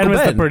 friend Uncle was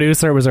the Ben.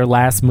 producer. It was her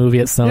last movie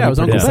at Sony. Yeah, it was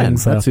Uncle producing, Ben.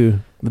 so- That's who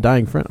the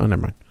dying friend. Oh,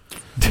 never mind.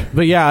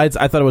 But yeah, I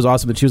thought it was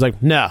awesome. But she was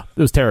like, "No,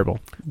 it was terrible.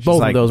 Both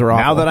Like, of those are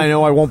awful." Now that I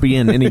know I won't be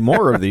in any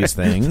more of these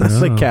things.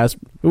 It's like cast.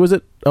 Who was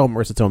it? Oh,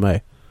 Marissa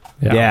Tomei.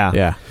 Yeah.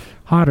 Yeah.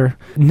 Hotter.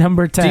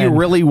 Number 10. Do you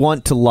really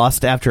want to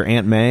lust after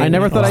Aunt May? I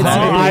never thought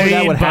I'd say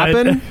that would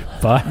happen,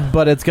 But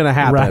but it's gonna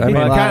happen. Right. I mean,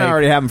 Well, it kind like, of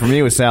already happened for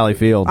me with Sally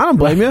Field. I don't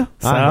blame you.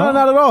 So? No,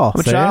 not at all. I'm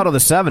a child of the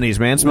 70s,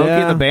 man. Smokey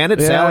Yeah. and the Bandit,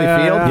 Yeah, Sally yeah,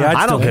 Field. yeah. I'd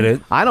I still don't hit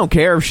it. I don't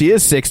care if she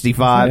is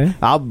 65. Okay.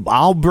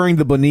 I'll bring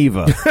the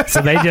Boniva.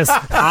 so they just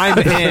I'm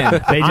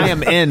in. They I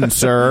am in,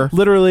 sir.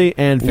 Literally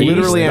and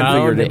Literally and Eastbound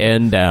figuratively.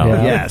 and down.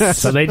 yeah. Yes.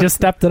 So they just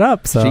stepped it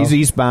up. So She's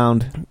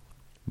eastbound.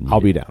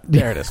 I'll be down.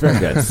 there it is. Very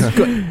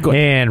good. Good.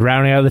 and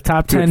rounding out the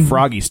top Good 10.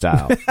 Froggy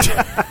style.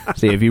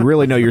 See, if you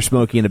really know you're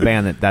Smokey and the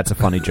Bandit, that's a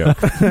funny joke.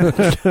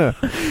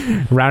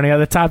 Rounding out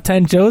the top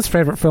 10. Joe's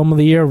favorite film of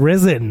the year,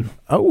 Risen.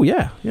 Oh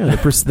yeah, yeah.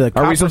 The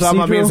Are we still talking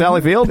about me and procedural-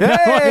 Sally Field?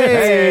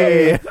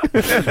 Hey!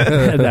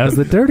 That was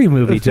the dirty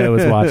movie Joe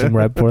was watching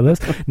right before this.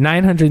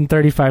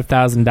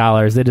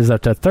 $935,000. It is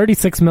up to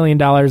 $36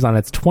 million on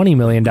its $20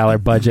 million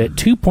budget.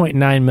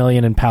 $2.9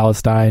 million in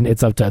Palestine.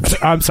 It's up to,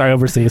 I'm sorry,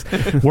 overseas.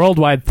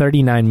 Worldwide,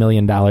 $39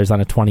 million on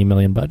a $20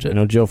 million budget. You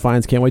know, Joe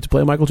Fiennes can't wait to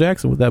play Michael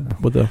Jackson with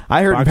that. With the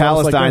I heard in box office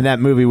Palestine like that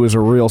movie was a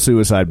real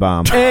suicide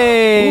bomb.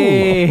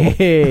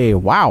 Hey,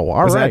 wow! All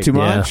right, Was that too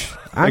much?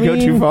 I go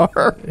too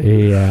far.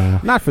 Yeah.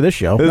 Not for this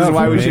show. This is Not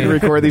why for we me. should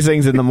record these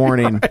things in the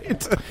morning.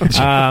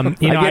 I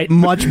get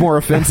much more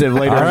offensive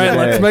later. All right,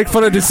 let's make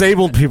fun of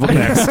disabled people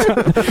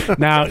next.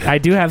 Now, I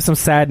do have some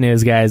sad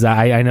news, guys.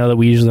 I know that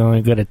we usually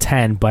only go to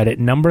 10, but at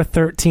number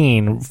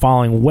 13,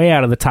 falling way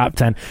out of the top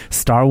 10,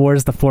 Star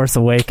Wars The Force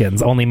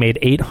Awakens only made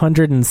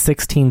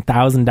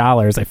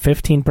 $816,000, a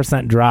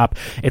 15% drop.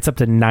 It's up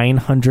to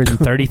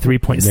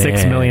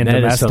 $933.6 million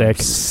domestic.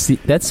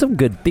 That's some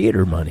good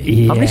theater money.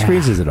 Yeah. How many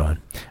screens is it on?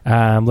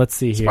 Let's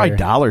see here. Probably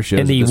dollar shows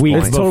In the at this week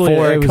point.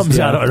 before it comes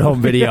out on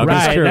home video. I'm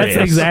just Right, curious.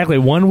 that's exactly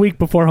 1 week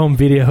before home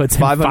video. It's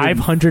in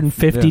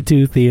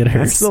 552 theaters.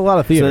 That's a lot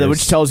of theaters. So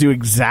which tells you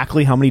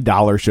exactly how many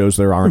dollar shows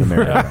there are in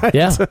America.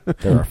 Yeah.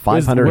 There are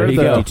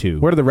 552.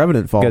 Where did the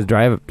Revenant fall? Because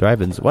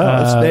drive-ins.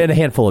 Well, it's a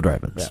handful of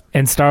drive-ins.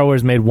 And Star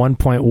Wars made a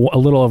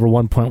little over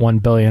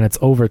 $1.1 billion. It's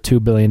over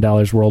 $2 billion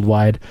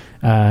worldwide.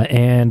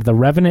 And The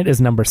Revenant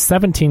is number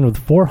 17 with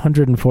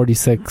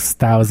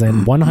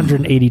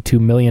 $446,182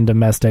 million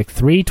domestic,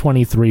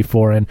 $323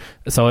 foreign.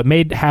 So it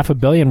made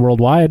 $500 million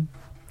worldwide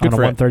on a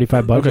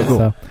 $135 budget. Okay, cool.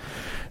 So,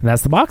 and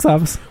that's the box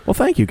office. Well,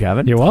 thank you,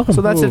 Kevin. You're welcome.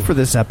 So that's it for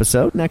this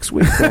episode. Next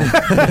week.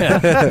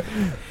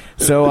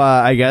 So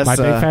I guess My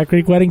Big Fat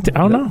Greek Wedding. I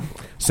don't know.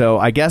 So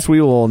I guess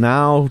we will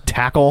now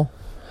tackle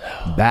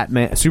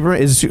Batman.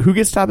 Superman who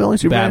gets top billing?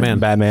 Superman.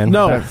 Batman.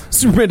 No,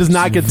 Superman does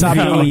not get top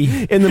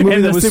billing in the movie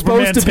In that the was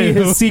Superman supposed to be 2.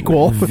 his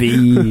sequel.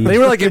 They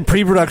were like in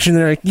pre-production.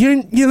 They're like,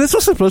 yeah, this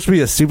was supposed to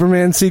be a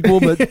Superman sequel,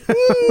 but nah.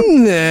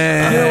 You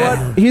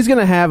know what? He's going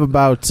to have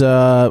about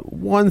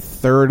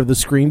 1/3 of the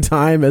screen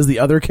time as the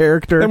other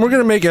character. And we're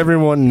gonna make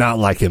everyone not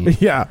like him.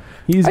 Yeah,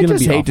 he's I going to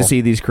just be hate to awful.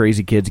 see these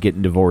crazy kids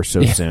getting divorced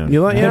so soon.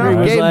 You like- yeah, Henry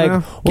was gay, like,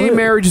 gay what-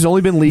 marriage has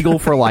only been legal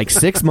for like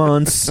 6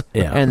 months,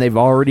 Yeah. and they've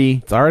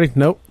already It's already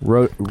nope.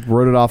 wrote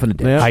it off in a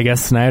day. Yeah. I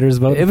guess Snyder's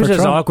voting It was for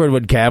just Trump. awkward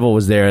when Cavill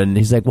was there, and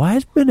he's like, "Why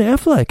is Ben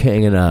Affleck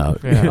hanging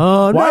out? Yeah.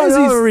 Oh, Why no, is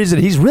no he- reason.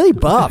 He's really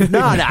buff.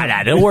 No,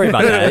 don't worry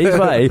about that. He's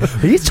fine.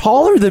 He's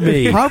taller than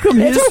me. How come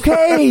it's his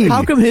okay?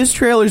 How come his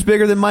trailer's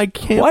bigger than my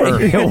camper?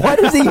 Why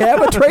does he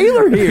have a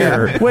trailer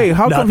here? Wait,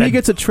 how come he Nothing.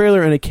 gets a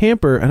trailer and a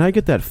camper, and I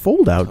get that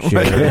fold-out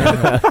chair?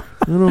 I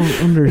don't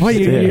understand. Well,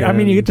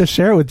 you get to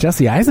share it with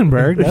Jesse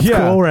Eisenberg. That's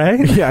cool, right?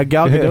 Yeah,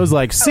 Gal Gadot's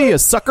like, see ya,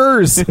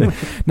 suckers.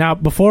 Now,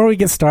 before we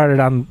get started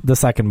on the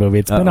second movie,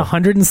 it's been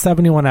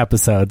 171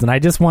 episodes, and I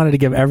just wanted to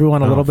give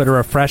everyone a little bit of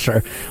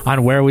refresher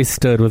on where we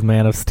stood with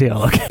Man of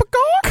Steel. Okay.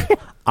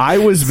 I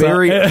was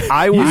very.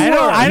 I was.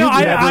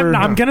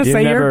 I'm gonna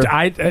say never-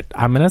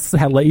 I'm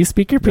gonna let you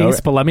speak your piece,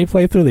 but let me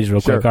play through these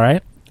real quick. All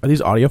right? Are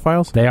these audio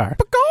files? They are.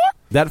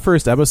 That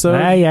first episode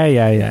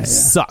Yeah.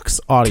 sucks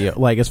audio,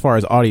 like as far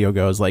as audio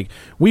goes. Like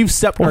we've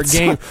stepped our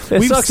game. it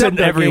We've sucks stepped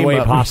in our every game way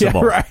up.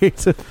 possible. Yeah,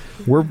 right.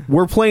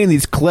 We're playing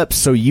these clips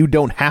so you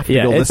don't have to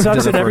Yeah, go it listen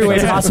sucks to in the every way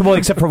first one. possible,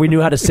 except for we knew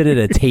how to sit at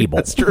a table.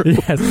 That's true.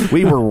 Yes.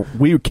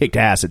 We kicked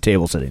ass at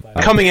table sitting.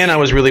 Coming in, I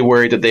was really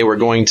worried that they were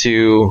going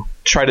to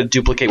try to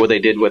duplicate what they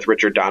did with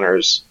Richard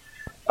Donner's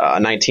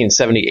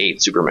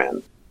 1978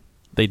 Superman.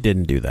 They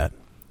didn't do that.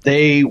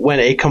 They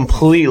went a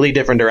completely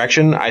different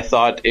direction. I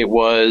thought it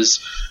was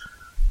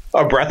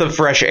a breath of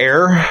fresh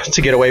air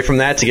to get away from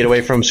that, to get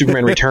away from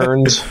Superman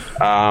Returns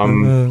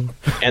and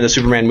the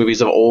Superman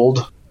movies of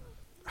old.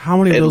 How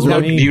many It of those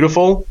looked were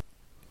beautiful.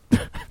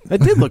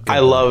 It did look good. I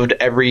loved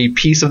every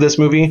piece of this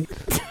movie.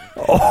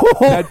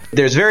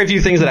 There's very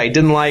few things that I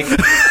didn't like.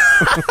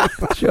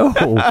 Joe.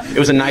 It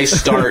was a nice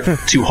start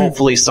to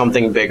hopefully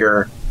something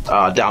bigger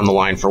down the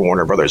line for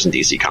Warner Brothers and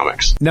DC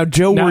Comics. Now,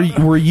 Joe,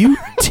 were you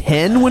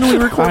 10 when we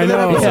recorded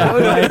that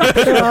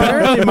episode?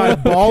 Apparently my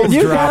balls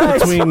You dropped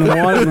guys- between 1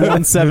 and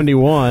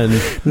 171.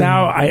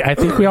 Now, I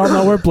think we all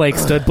know where Blake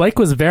stood. Blake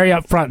was very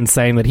upfront in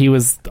saying that he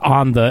was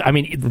on the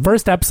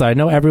first episode. I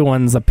know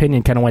everyone's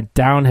opinion kind of went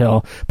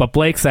downhill, but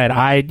Blake said,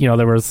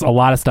 there was a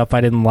lot of stuff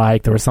I didn't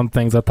like. There were some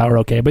things I thought were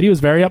okay, but he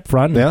was very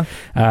upfront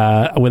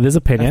with his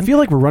opinion. I feel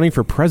like we're running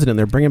for president.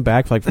 They're bringing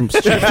back like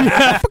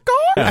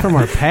from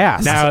our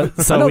past. Now,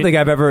 so I don't we- think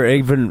I've ever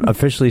even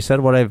officially said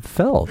what I've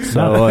felt.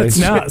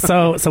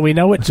 So so we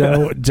know what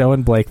Joe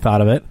and Blake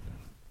thought of it.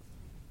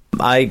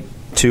 I,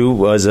 too,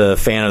 was a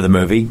fan of the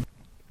movie.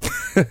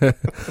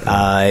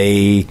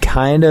 I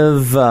kind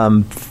of,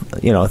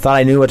 thought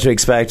I knew what to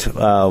expect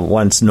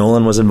once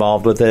Nolan was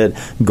involved with it,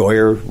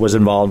 Goyer was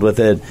involved with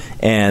it,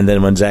 and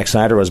then when Zack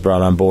Snyder was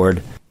brought on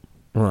board.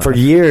 Right. For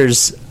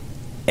years,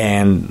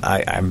 and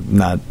I'm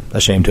not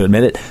ashamed to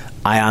admit it,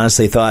 I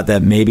honestly thought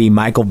that maybe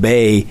Michael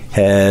Bay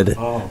had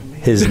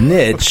his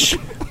niche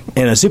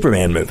in a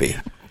Superman movie.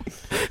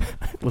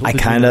 I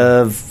kind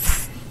of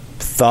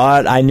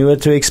thought I knew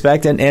what to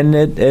expect, and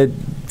it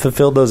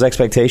fulfilled those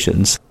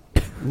expectations.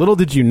 Little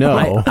did you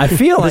know. I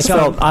feel like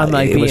I'm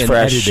like it was being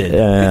fresh.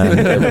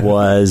 edited. It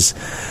was,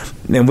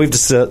 and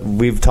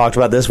we've talked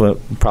about this. We'll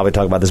probably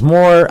talk about this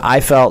more. I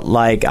felt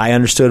like I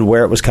understood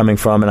where it was coming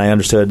from, and I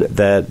understood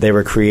that they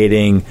were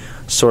creating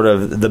sort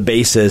of the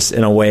basis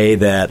in a way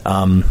that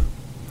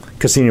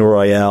Casino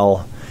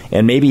Royale,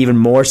 and maybe even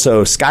more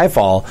so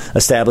Skyfall,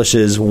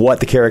 establishes what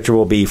the character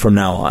will be from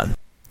now on.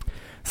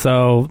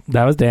 So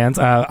that was Dan's.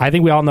 I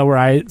think we all know where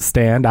I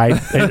stand.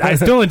 I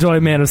still enjoy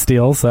Man of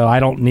Steel, so I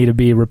don't need to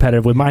be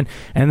repetitive with mine.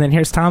 And then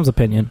here's Tom's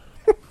opinion.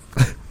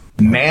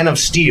 Man of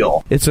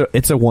Steel. It's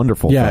a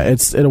wonderful film.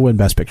 It'll win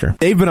Best Picture.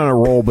 They've been on a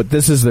roll, but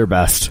this is their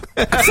best. So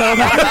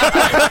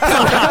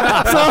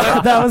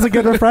that was a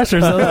good refresher.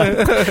 So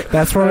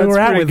that's where we were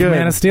at with good.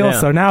 Man of Steel.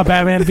 Yeah. So now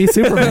Batman v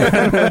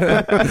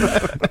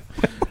Superman.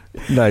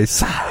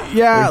 Nice.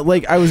 Yeah,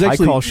 like I was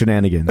actually. I call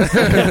shenanigans.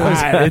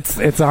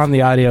 It's on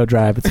the audio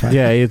drive. It's fine.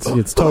 Yeah,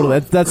 it's totally.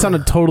 That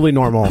sounded totally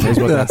normal. Is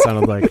what that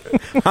sounded like.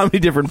 How many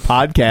different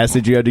podcasts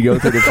did you have to go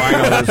through to find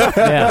all this?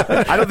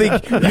 Yeah. I don't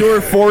think you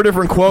were 4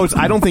 different quotes.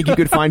 I don't think you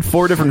could find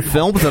 4 different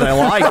films that I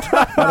liked.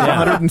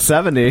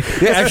 170.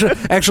 Yeah,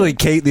 actually,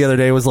 Kate the other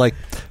day was like,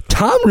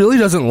 Tom really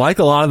doesn't like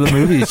a lot of the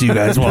movies you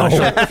guys watch.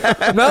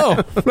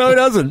 No, he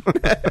doesn't.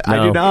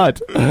 I do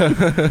not.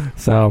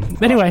 So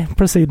anyway,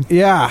 proceed.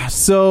 Yeah.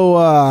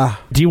 So.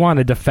 Do you want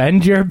to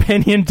defend your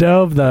opinion,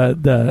 Dove?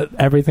 The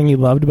everything you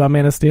loved about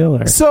Man of Steel?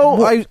 Or?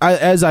 So, I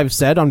as I've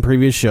said on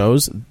previous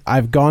shows,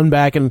 I've gone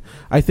back and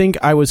I think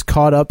I was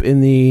caught up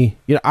in the.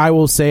 I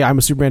will say I'm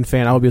a Superman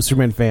fan. I will be a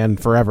Superman fan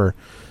forever.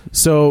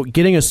 So,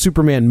 getting a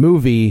Superman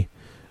movie,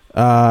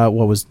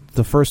 what was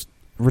the first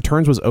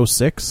Returns was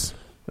 06?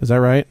 Is that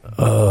right?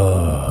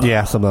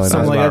 Yeah, something like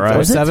that.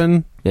 Right.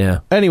 07? Yeah.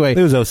 Anyway.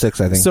 It was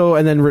 06, I think. So,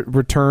 and then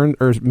Return,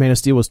 or Man of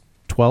Steel was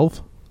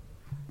 12?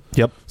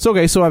 Yep. So,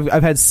 okay, so I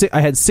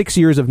had 6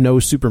 years of no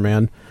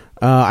Superman.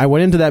 I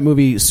went into that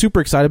movie super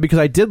excited because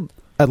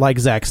I like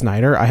Zack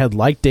Snyder. I had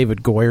liked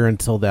David Goyer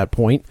until that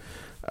point.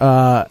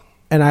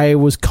 And I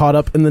was caught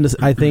up in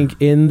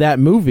in that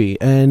movie,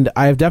 and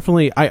I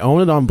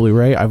own it on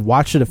Blu-ray. I've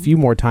watched it a few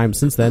more times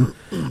since then.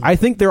 I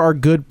think there are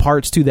good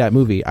parts to that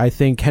movie. I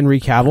think Henry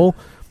Cavill,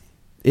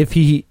 I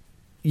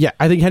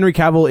think Henry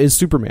Cavill is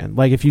Superman.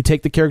 Like, if you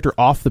take the character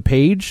off the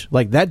page,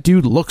 like, that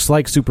dude looks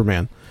like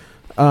Superman.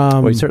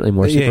 Well, he's certainly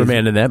more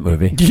Superman in that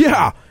movie.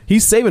 Yeah,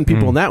 he's saving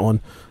people in that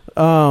one.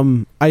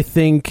 I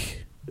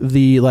think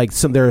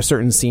there are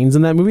certain scenes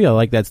in that movie. I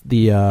like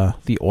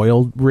the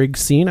oil rig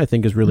scene. I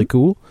think is really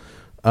cool.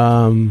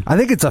 I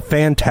think it's a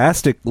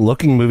fantastic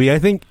looking movie. I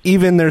think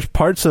even there's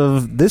parts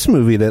of this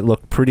movie that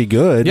look pretty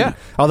good. Yeah.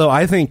 Although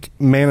I think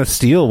Man of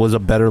Steel was a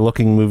better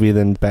looking movie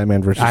than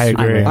Batman vs.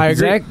 Superman. I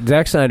agree.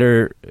 Zack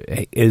Snyder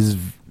is,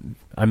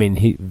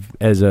 he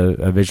as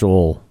a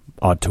visual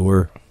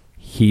auteur,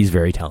 he's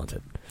very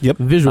talented. Yep.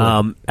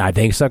 Visual. I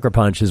think Sucker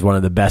Punch is one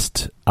of the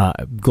best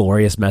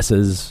glorious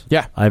messes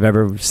I've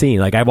ever seen.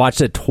 Like, I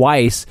watched it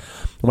twice.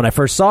 When I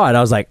first saw it,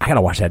 I was like, I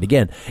gotta watch that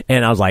again.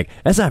 And I was like,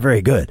 that's not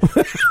very good.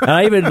 And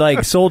I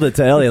even sold it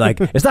to Ellie,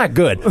 it's not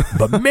good,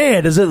 but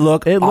man, does it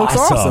look It looks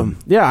awesome.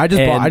 Yeah, I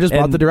just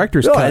bought the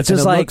director's cut. It's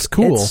just and it looks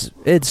cool.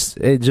 It's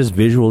just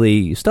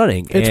visually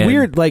stunning. It's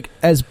weird,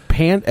 as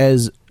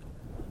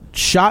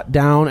shot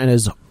down and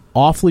as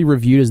awfully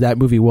reviewed as that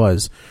movie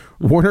was,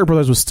 Warner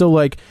Brothers was still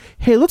like,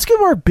 hey, let's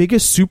give our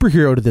biggest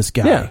superhero to this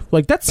guy.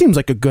 Yeah. That seems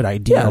like a good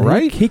idea,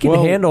 right? He can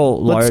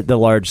handle the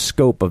large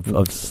scope of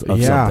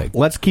something.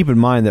 Let's keep in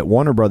mind that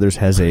Warner Brothers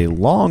has a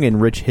long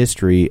and rich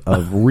history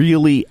of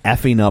really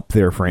effing up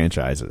their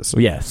franchises.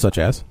 Yes. Such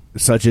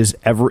as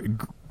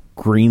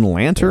Green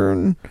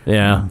Lantern.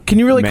 Yeah. Can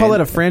you really call that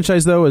a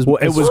franchise, though? It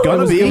was going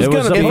to be. It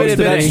was supposed to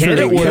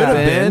be. It would have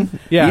been.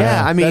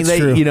 Yeah. I mean, that's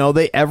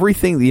true.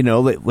 everything.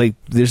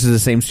 This is the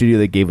same studio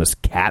that gave us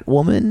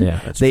Catwoman. Yeah,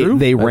 that's they true.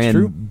 They That's ran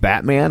true.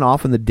 Batman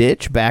off in the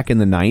ditch back in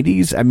the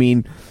 90s. I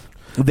mean,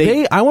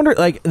 I wonder,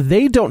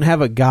 they don't have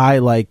a guy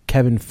like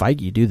Kevin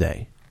Feige, do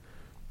they?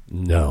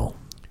 No.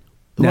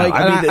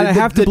 I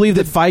have to believe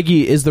that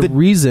Feige is the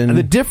reason. And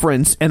the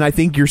difference, and I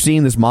think you're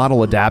seeing this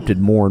model adapted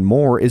more and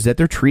more, is that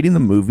they're treating the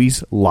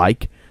movies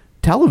like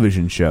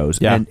television shows.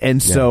 Yeah.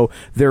 And so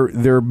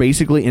they're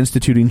basically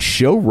instituting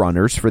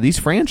showrunners for these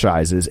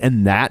franchises,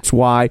 and that's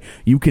why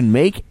you can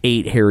make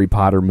 8 Harry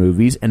Potter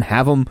movies and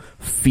have them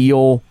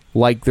feel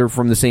like they're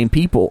from the same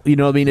people. You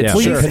know what I mean? It's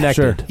connected.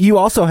 Sure. You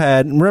also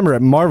remember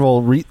at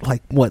Marvel,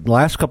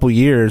 last couple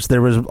years, there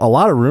was a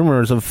lot of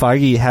rumors of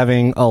Feige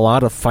having a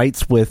lot of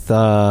fights with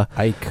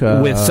Ike,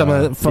 with some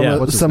of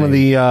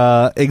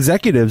the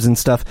executives and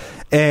stuff.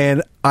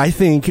 And I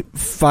think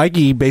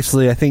Feige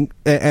basically,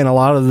 and a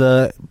lot of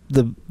the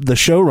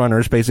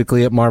showrunners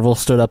basically at Marvel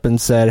stood up and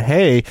said,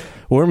 "Hey,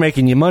 we're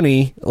making you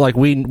money.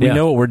 We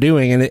know what we're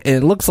doing," and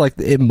it looks like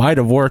it might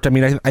have worked. I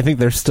mean, I think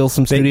there's still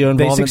some studio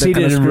involvement. They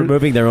succeeded in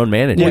removing their own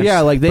manager. Well,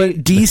 yeah,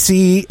 but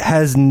DC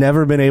has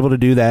never been able to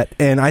do that,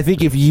 and I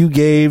think if you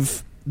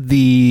gave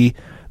the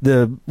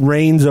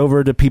reins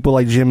over to people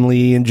like Jim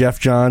Lee and Jeff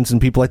Johns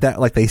and people like that,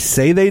 like they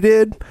say they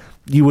did,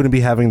 you wouldn't be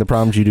having the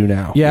problems you do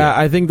now. Yeah,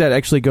 I think that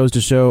actually goes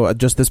to show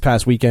just this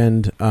past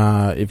weekend,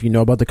 if you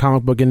know about the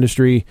comic book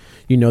industry,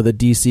 you know that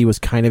DC was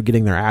kind of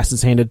getting their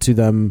asses handed to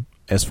them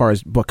as far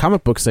as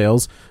comic book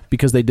sales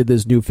because they did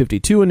this new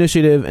 52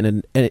 initiative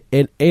and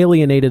it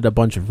alienated a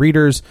bunch of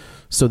readers.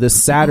 So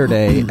this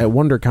Saturday at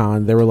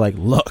WonderCon, they were like,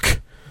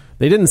 look,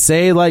 They didn't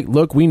say like,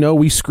 look, we know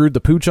we screwed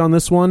the pooch on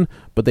this one,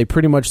 but they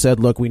pretty much said,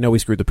 look, we know we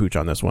screwed the pooch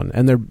on this one.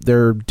 And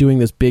they're doing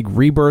this big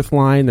rebirth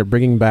line. They're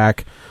bringing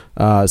back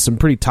some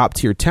pretty top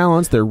tier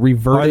talents. They're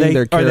reverting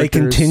their characters. Are they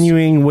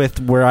continuing with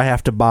where I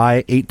have to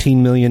buy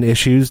 18 million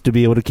issues to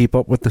be able to keep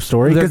up with the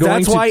story? Because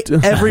that's why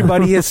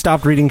everybody has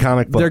stopped reading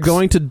comic books. They're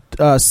going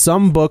to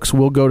some books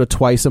will go to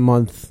twice a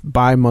month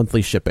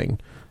bi-monthly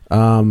shipping.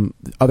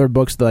 Other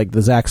books like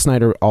the Zack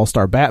Snyder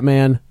All-Star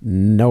Batman,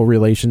 no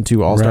relation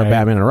to All-Star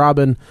Batman and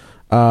Robin,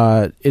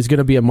 is going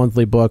to be a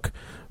monthly book.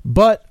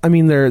 But I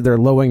mean, they're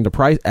lowering the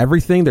price.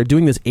 Everything they're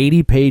doing this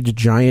 80-page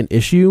giant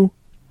issue,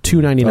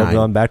 $2.99.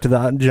 Going back to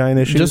the giant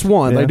issue, just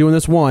one. They're doing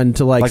this one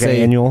to like say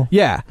an annual.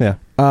 Yeah.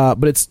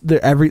 But it's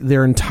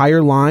their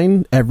entire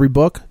line, every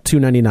book,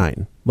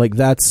 $2.99. Like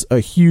that's a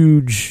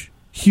huge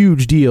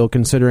deal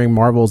considering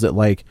Marvel's at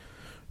like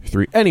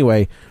 $3.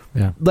 Anyway.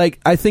 Yeah. Like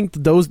I think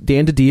those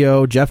Dan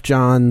DiDio, Jeff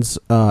Johns,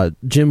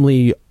 Jim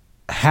Lee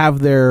have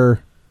the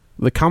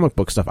comic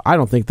book stuff. I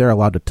don't think they're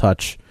allowed to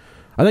touch.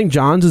 I think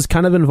Johns is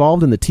kind of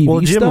involved in the TV stuff.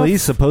 Well, Jim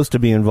Lee's supposed to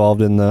be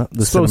involved in the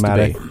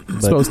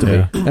cinematic. Supposed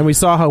to be. And we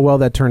saw how well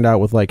that turned out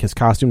with like his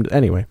costume.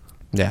 Anyway.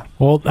 Yeah.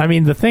 Well, I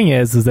mean, the thing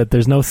is that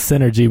there's no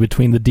synergy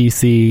between the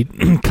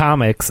DC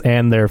comics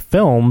and their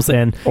films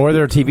or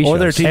their TV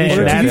shows.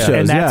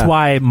 And that's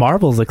why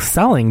Marvel's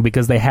excelling,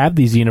 because they have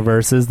these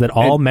universes that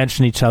all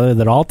mention each other,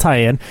 that all tie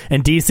in.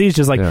 And DC's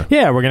just like,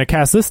 we're going to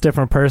cast this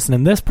different person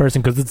and this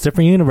person because it's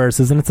different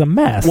universes, and it's a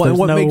mess. Well,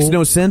 what makes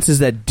no sense is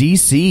that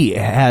DC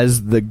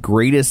has the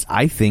greatest,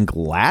 I think,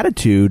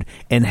 latitude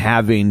in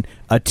having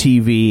a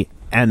TV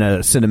and a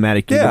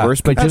cinematic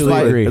universe, but just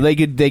like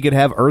they could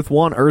have Earth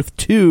 1, Earth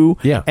 2,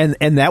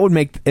 and that would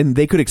make, and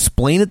they could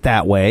explain it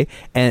that way,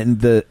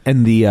 and the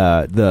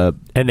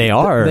they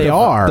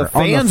are the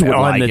fans would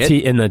like it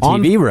in the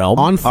TV realm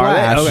on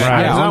Flash.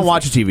 I don't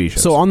watch a TV show.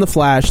 So on the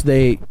Flash,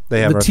 they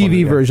have the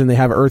TV version. They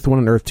have Earth 1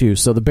 and Earth 2.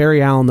 So the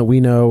Barry Allen that we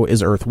know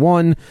is Earth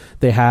 1.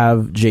 They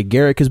have Jay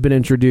Garrick has been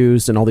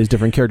introduced, and all these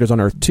different characters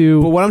on Earth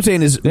 2. But what I'm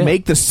saying is,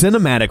 make the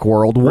cinematic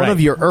world one of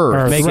your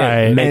Earths.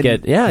 Make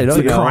it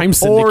the crime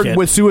syndicate.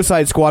 Or with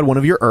Suicide Squad, one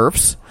of your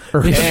Earths.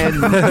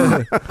 And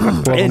welcome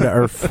to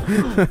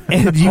Earth.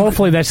 And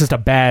hopefully that's just a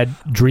bad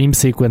dream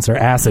sequence or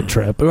acid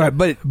trip. Right,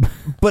 but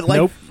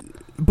like. Nope.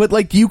 But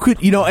like you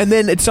could, and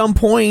then at some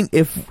point,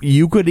 if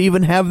you could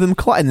even have them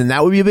collide, then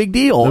that would be a big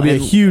deal. That would be a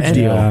huge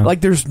deal.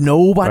 Like there's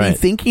nobody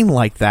thinking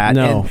like that.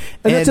 No,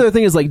 and that's the other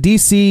thing is like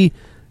DC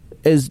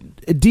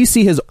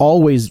has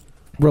always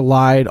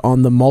relied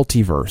on the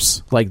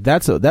multiverse. Like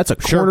that's a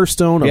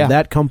cornerstone of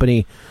that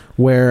company,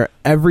 where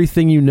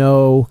everything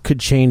could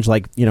change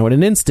like in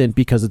an instant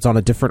because it's on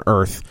a different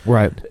Earth.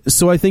 Right.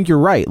 So I think you're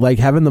right. Like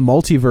having the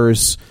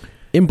multiverse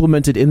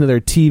implemented into their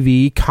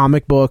TV,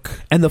 comic book,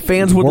 and the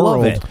fans would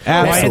love it.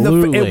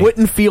 Absolutely, and it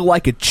wouldn't feel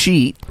like a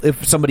cheat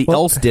if somebody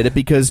else did it,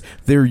 because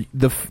they're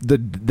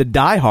the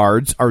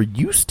diehards are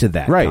used to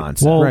that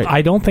concept. Well,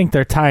 I don't think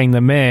they're tying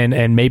them in,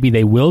 and maybe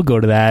they will go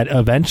to that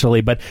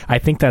eventually. But I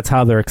think that's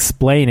how they're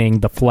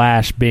explaining the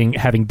Flash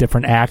having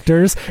different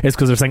actors, is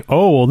because they're saying,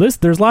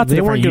 there's lots of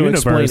different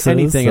universes. Explain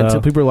anything until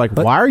people are like,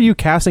 why are you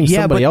casting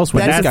somebody else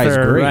when this guy's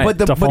great? But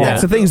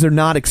that's the thing is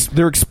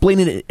they're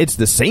explaining it. It's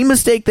the same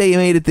mistake they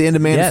made at the end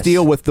of Man of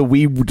Steel with the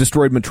We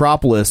Destroyed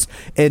Metropolis,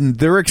 and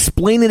they're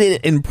explaining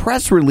it in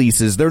press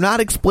releases. They're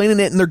not explaining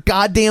it in their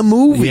goddamn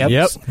movies.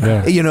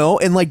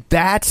 And like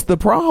that's the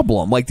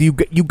problem. Like you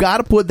got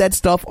to put that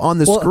stuff on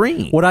the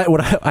screen. What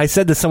I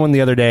said to someone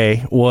the other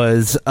day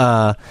was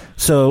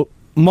so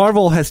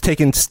Marvel has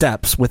taken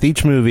steps with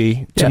each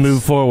movie to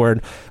move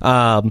forward.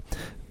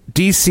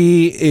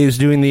 DC is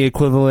doing the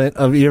equivalent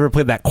of, you ever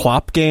played that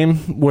QWOP game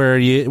where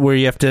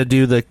you have to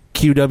do the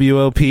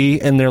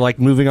QWOP and they're like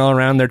moving all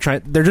around, they're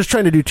just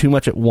trying to do too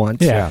much at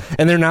once,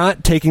 and they're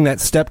not taking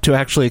that step to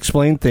actually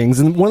explain things.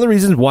 And one of the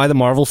reasons why the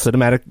Marvel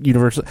Cinematic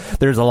Universe,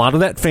 there's a lot of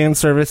that fan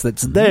service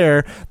that's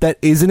there that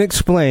isn't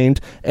explained,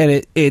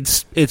 and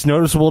it's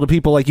noticeable to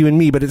people like you and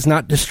me, but it's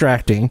not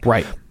distracting,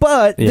 right?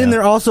 But then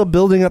they're also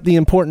building up the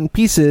important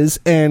pieces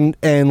and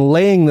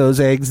laying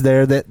those eggs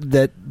there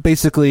that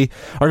basically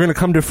are going to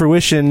come to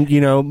fruition,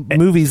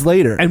 movies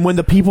later. And when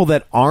the people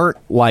that aren't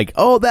like,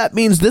 that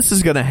means this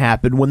is going to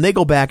happen, when they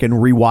go back and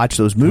rewatch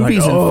those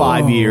movies in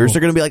 5 years,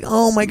 they're going to be like,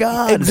 oh my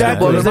God.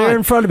 Exactly. They're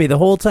in front of me the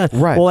whole time.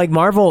 Right. Well, like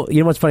Marvel,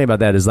 what's funny about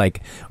that is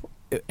like,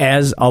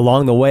 as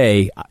along the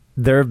way,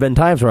 there have been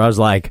times where I was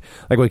like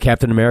when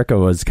Captain America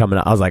was coming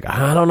out, I was like,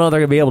 I don't know if they're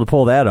going to be able to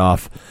pull that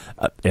off.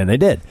 And they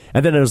did.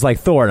 And then it was like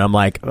Thor, and I'm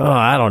like,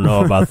 I don't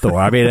know about Thor.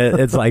 I mean,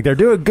 it's like they're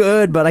doing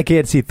good, but I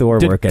can't see Thor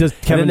working.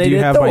 Kevin, do you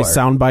have my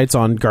sound bites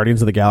on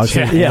Guardians of the Galaxy?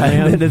 Yeah.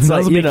 And it's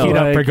like,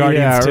 for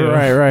Guardians too.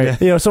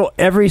 Right. So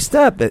every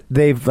step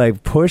they've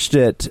like pushed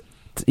it,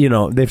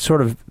 they've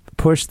sort of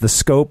pushed the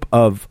scope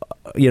of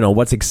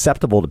what's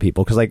acceptable to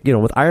people. Because, like,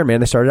 with Iron Man,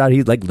 they started out,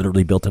 he, like,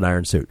 literally built an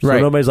iron suit. So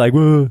nobody's like,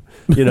 whoa.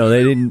 They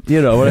didn't,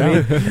 you know what I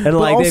mean? And,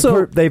 like,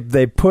 also,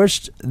 they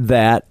pushed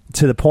that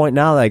to the point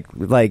now, like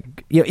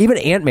even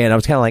Ant-Man, I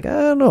was kind of like,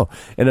 I don't know.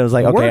 And it was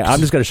like, okay, I'm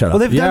just going to shut up. Well,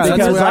 they've done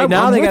because like,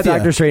 now they got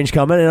Doctor Strange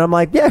coming, and I'm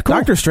like, yeah, cool.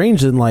 Doctor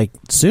Strange in, like,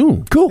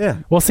 soon. Cool. Yeah.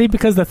 Well, see,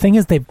 because the thing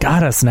is, they've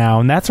got us now,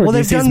 and that's where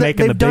DC's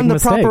making the big mistake. They've done the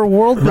proper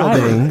world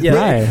building. Right.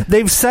 Yeah.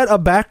 They've set a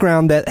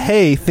background that,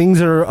 hey,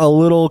 things are a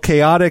little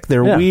chaotic,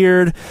 they're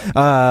weird,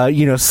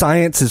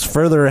 science is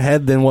further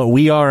ahead than what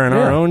we are in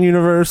our own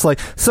universe. Like,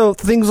 so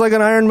things like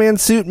an Iron Man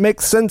suit make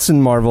sense in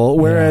Marvel,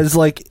 whereas,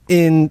 like,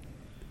 in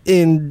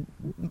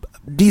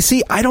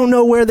DC, I don't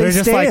know where they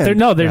stand.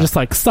 They're just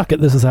like, suck it,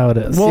 this is how it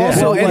is. Well,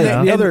 so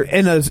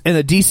in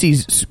a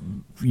DC's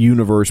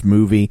universe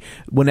movie,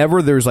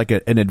 whenever there's like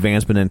an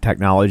advancement in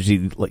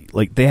technology,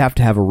 like they have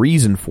to have a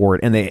reason for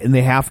it, and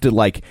they have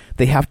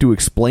to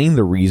explain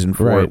the reason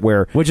for it.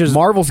 Which is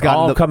Marvel's got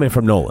all coming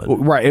from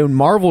Nolan, right? And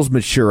Marvel's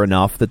mature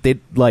enough that they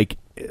like.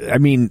 I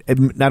mean, I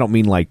don't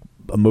mean like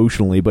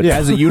emotionally, but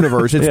as a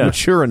universe, it's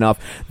mature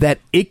enough that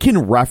it can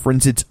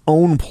reference its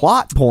own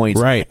plot points,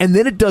 right? And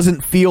then it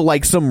doesn't feel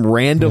like some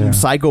random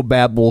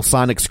psychobabble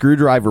sonic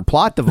screwdriver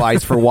plot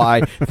device for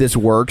why this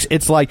works.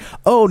 It's like,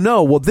 oh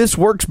no, well this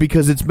works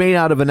because it's made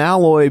out of an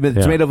alloy, but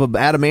it's made of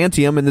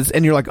adamantium,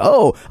 and you're like,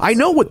 oh, I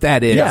know what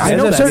that is. Yeah, I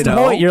know at a certain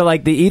point, you're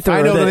like the ether.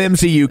 I know the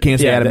MCU can't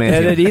say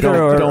adamantium. And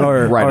ether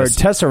or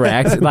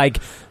Tesseract, like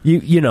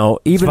you know,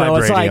 even though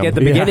it's like at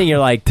the beginning, you're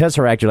like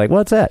Tesseract, you're like,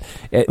 what's that?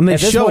 And they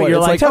show it, you're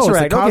like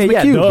Tesseract. Okay,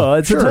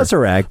 it's a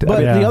Tesseract. But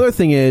the other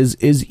thing is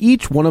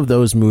each one of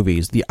those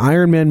movies, the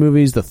Iron Man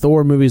movies, the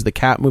Thor movies, the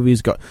Cap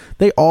movies,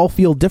 they all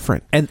feel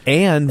different, and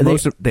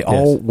they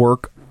all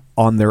work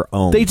on their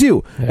own. They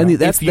do, and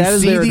that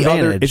is their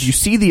advantage. If you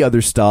see the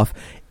other stuff,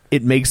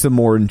 it makes them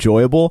more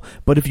enjoyable.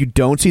 But if you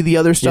don't see the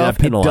other stuff,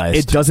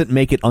 it doesn't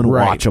make it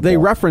unwatchable. Right. They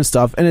reference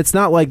stuff, and it's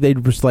not like they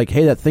just like,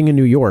 hey, that thing in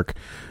New York.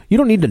 You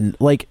don't need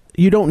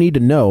to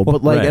know,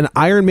 but like an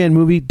Iron Man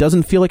movie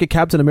doesn't feel like a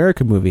Captain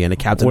America movie, and a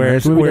Captain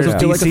America movie doesn't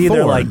feel like a Thor.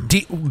 They're like,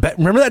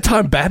 remember that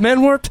time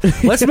Batman worked?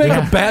 Let's make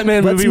a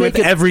Batman movie with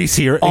every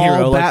hero.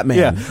 All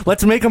Batman.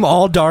 Let's make them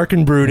all dark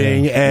and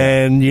brooding,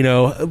 and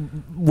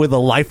with a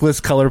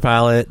lifeless color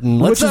palette,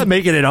 and let's not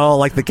make it all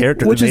like the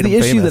character. Which is the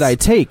issue that I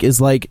take is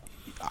like,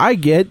 I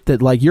get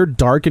that like your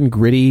dark and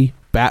gritty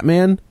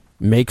Batman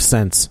makes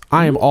sense.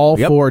 I am all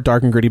for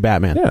dark and gritty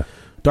Batman. Yeah.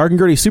 Dark and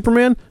gritty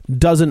Superman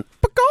doesn't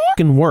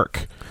fucking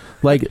work.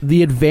 Like,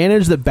 the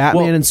advantage that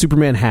Batman and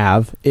Superman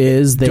have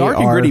is dark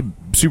and gritty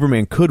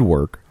Superman could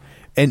work.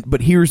 But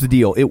here's the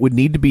deal. It would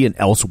need to be an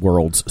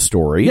Elseworlds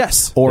story.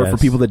 Yes. Or for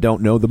people that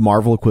don't know, the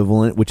Marvel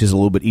equivalent, which is a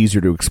little bit easier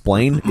to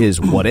explain,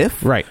 is what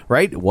if. Right.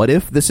 What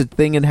if this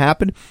thing had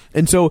happened?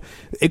 And so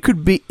it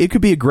could be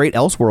a great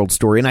Elseworlds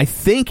story. And I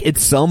think at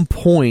some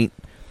point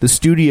the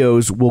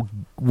studios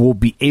will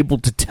be able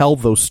to tell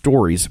those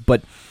stories.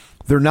 But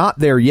they're not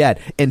there yet,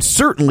 and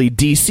certainly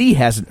DC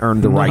hasn't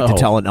earned the right to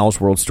tell an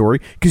Elseworld story,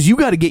 because you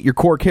got to get your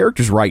core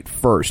characters right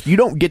first. You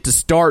don't get to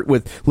start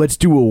with, let's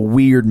do a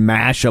weird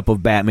mashup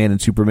of Batman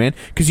and Superman,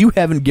 because you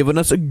haven't given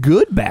us a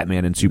good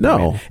Batman and Superman.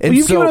 No, and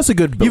you've given us a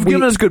good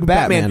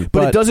Batman,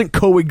 but it doesn't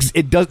coexist.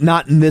 It does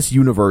not in this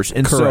universe.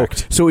 And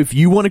correct. So if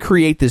you want to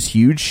create this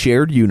huge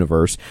shared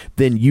universe,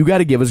 then you got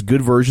to give us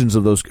good versions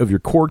of your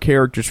core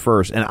characters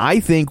first. And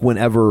I think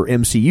whenever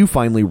MCU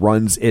finally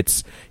runs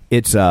its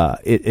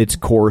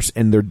course,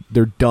 and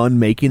they're done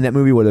making that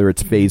movie, whether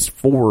it's phase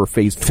 4 or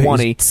phase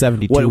 20,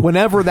 72,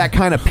 whenever that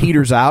kind of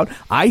peters out,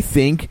 I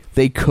think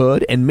they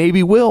could and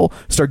maybe will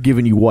start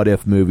giving you what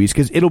if movies,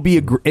 because it'll be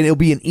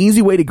an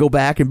easy way to go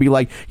back and be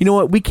like, you know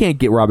what, we can't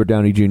get Robert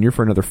Downey Jr.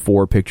 for another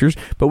 4 pictures,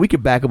 but we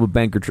could back up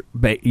back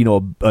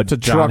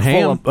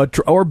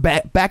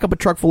up a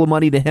truck full of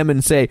money to him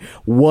and say,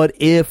 what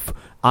if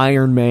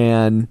Iron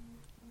Man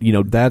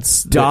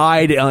that's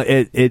died at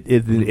an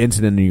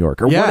incident in New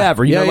York or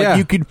whatever.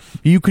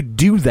 You could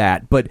do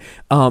that, but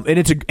and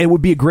it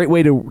would be a great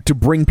way to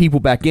bring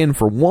people back in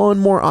for one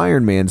more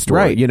Iron Man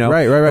story.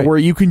 Right. Where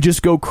you can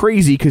just go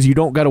crazy because you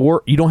don't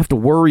have to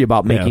worry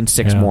about making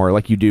 6 more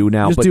like you do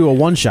now. Just do a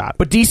one shot.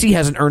 But DC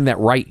hasn't earned that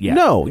right yet.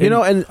 No,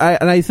 and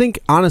I think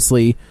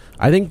honestly,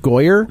 I think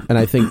Goyer and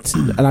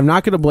and I'm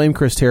not going to blame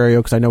Chris Terrio,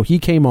 because I know he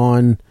came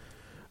on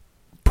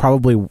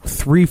probably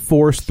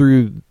 3/4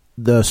 through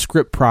the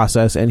script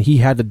process, and he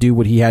had to do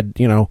what he had.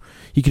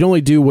 He could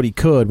only do what he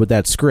could with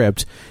that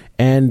script.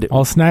 And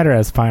Snyder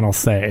has final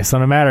say, so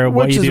no matter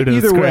what you do to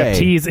the script,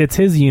 it's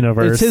his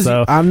universe. It's his,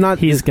 so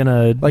he's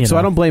gonna so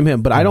I don't blame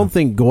him, but I don't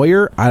think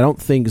Goyer, I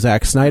don't think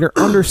Zack Snyder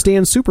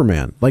understands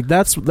Superman. Like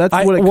that's what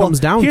it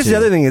comes down to. Here's the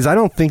other thing: is I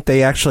don't think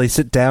they actually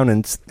sit down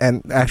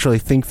and actually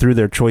think through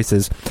their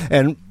choices.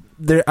 And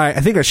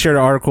I think I shared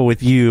an article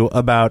with you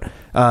about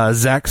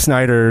Zack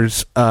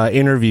Snyder's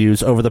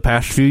interviews over the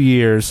past few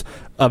years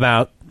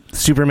about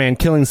Superman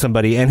killing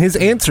somebody, and his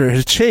answer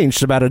has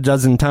changed about a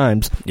dozen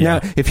times. Now,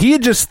 if he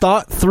had just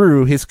thought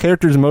through his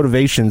character's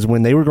motivations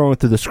when they were going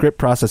through the script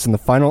process in the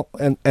final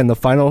and the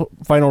final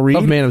read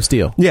of Man of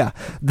Steel,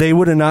 they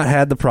would have not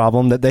had the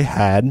problem that they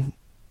had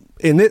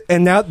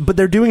but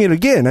they're doing it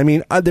again. I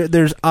mean,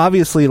 there's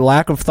obviously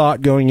lack of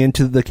thought going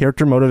into the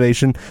character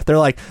motivation. They're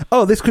like,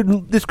 oh, this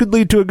could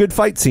lead to a good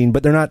fight scene,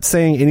 but they're not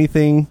saying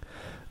anything.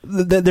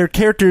 Their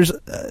characters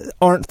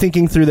aren't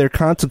thinking through their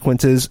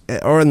consequences,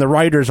 and the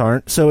writers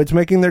aren't, so it's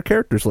making their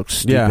characters look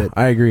stupid. Yeah,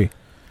 I agree.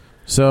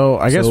 So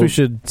I guess we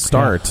should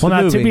start. Well,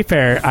 now, to be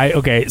fair,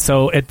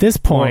 so at this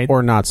point...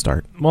 Or not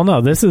start. Well,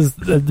 no, this is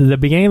the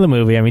beginning of the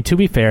movie. I mean, to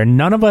be fair,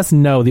 none of us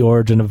know the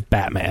origin of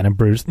Batman and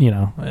Bruce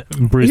Wayne.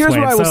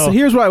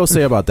 Here's what I will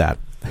say about that.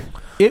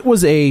 It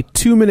was a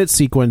 2-minute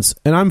sequence,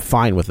 and I'm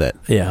fine with it.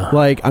 Yeah.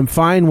 Like, I'm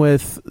fine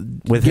with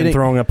him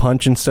throwing a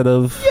punch instead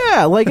of...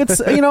 Yeah, like, it's,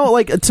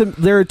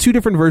 there are two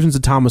different versions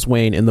of Thomas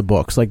Wayne in the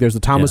books. Like, there's the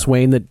Thomas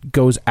Wayne that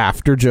goes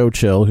after Joe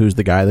Chill, who's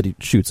the guy that he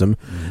shoots him.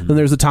 Mm-hmm. Then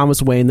there's the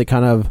Thomas Wayne that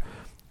kind of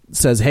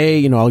says,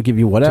 hey, I'll give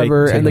you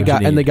whatever. Take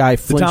and the guy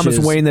flinches. The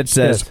Thomas Wayne that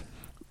says...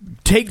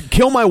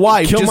 Kill my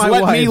wife. Just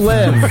let me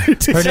live.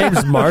 Her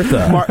name's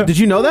Martha. Did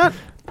you know that?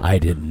 I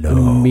didn't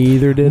know.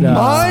 Neither did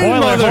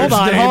I.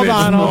 Hold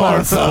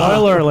on.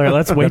 Spoiler alert.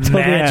 Let's wait till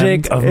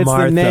Magic the end. of It's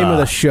Martha. the name of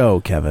the show,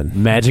 Kevin.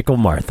 Magical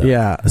Martha.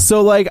 Yeah.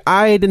 So,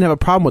 I didn't have a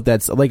problem with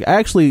that. So,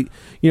 actually,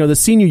 the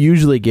scene you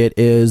usually get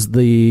is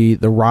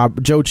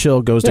Joe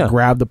Chill goes to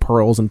grab the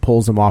pearls and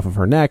pulls them off of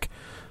her neck.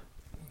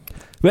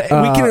 But we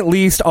can at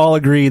least all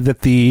agree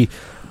that the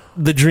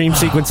dream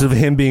sequence of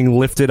him being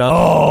lifted up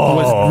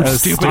was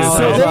stupid.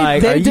 So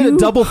they did a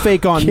double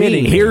fake on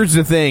me. Here's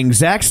the thing.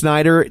 Zack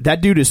Snyder,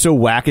 that dude is so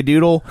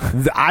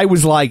wackadoodle. I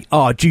was like,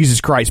 oh, Jesus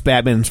Christ,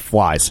 Batman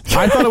flies.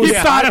 I thought it was,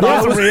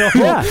 real.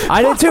 Yeah,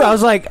 I did too. I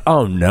was like,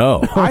 oh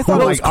no. I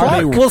thought it was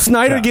Clark. Well,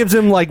 Snyder gives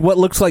him what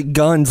looks like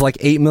guns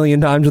 8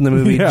 million times in the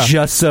movie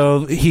just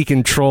so he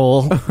can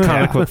troll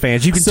comic book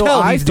fans. You can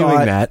tell he's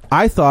doing that.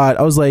 I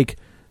was like,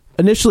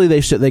 initially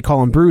they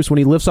call him Bruce. When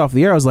he lifts off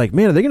the air, I was like,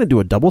 man, are they going to do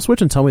a double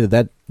switch and tell me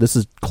that this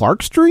is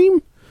Clark's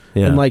dream?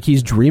 Yeah. And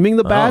he's dreaming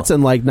the bats,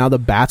 and now the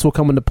bats will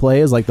come into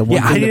play as the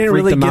one thing that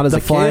freaked him out as a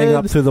kid. Flying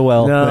up through the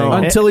well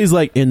thing. Until he's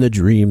in the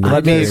dream.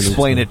 Let me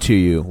explain it to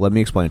you.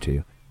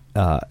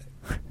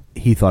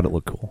 He thought it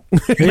looked cool.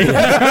 You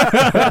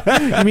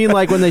mean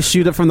when they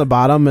shoot it from the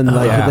bottom and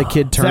the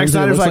kid turns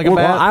and it looks like a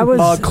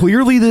bat?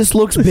 Clearly this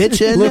looks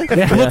bitchin'.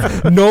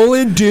 Look,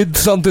 Nolan did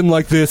something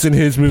like this in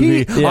his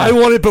movie. I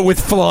want it, but with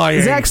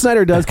flying. Zack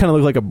Snyder does kind of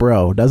look like a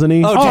bro, doesn't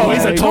he? Oh,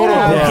 he's a total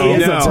bro.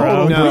 He's a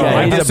total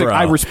bro.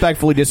 I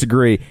respectfully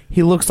disagree.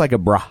 He looks like a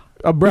bra.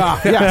 A bra.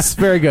 Yes,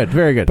 very good,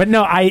 very good. But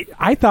no,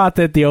 I thought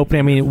that the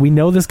opening, we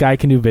know this guy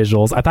can do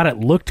visuals. I thought it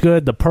looked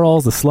good. The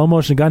pearls, the slow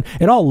motion gun,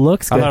 it all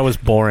looks good. I thought it was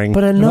boring.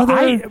 But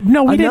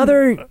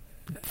another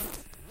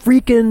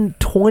freaking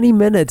 20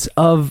 minutes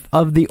of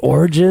the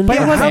origin. But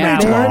how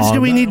many times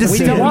do we need to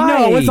see it?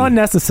 No, it's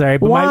unnecessary.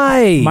 But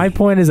Why? My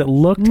point is it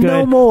looked good.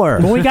 No more.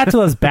 When we got to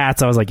those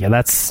bats, I was like, yeah,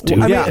 that's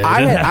stupid.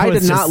 I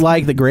did not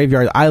like the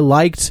graveyard. I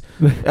liked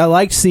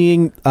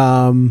seeing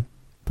the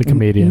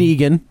comedian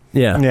Negan.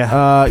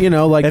 Yeah.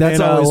 That's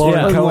always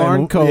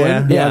Lauren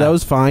Cohen. Yeah, that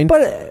was fine.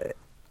 But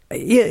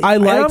I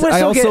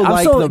also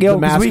liked the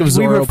Mask of Zorro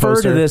we refer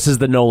poster. to this as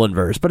the Nolan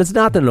verse, but it's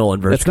not the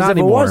Nolan verse. It's not if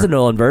anymore. It was the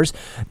Nolan verse,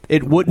 we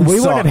wouldn't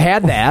have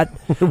had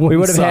that. We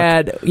would have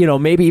had,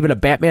 maybe even a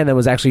Batman that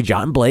was actually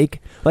John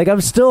Blake.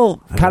 I'm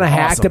still kind of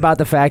hacked about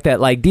the fact that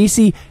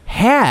DC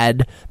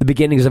had the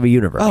beginnings of a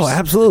universe. Oh,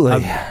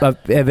 absolutely.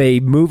 Of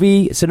a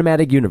movie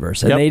cinematic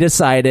universe, and they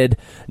decided,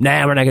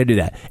 nah, we're not going to do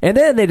that. And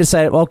then they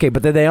decided, okay,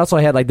 but then they also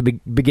had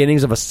the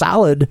beginnings of a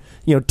solid,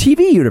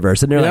 TV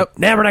universe, and they're like,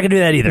 nah, we're not going to do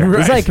that either.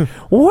 Right. It's like,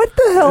 what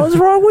the hell is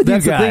wrong with you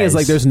guys? That's the thing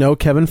is, there's no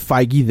Kevin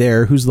Feige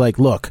there who's like,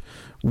 look,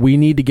 we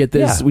need to get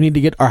this. Yeah. We need to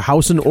get our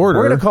house in order.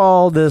 We're going to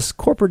call this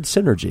corporate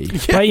synergy.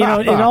 Yeah.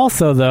 But it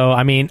also, though,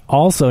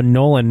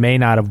 Nolan may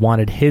not have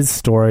wanted his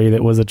story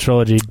that was a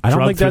trilogy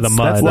drugged through the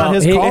mud. That's not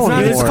his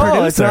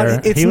call.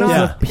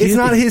 It's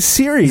not his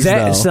series.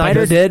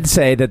 Snyder did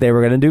say that they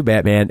were going to do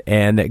Batman,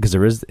 and because it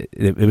was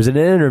in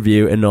an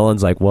interview, and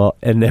Nolan's like, well,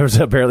 and there was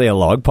apparently a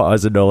long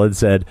pause, and Nolan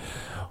said,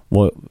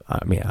 well,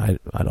 I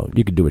don't.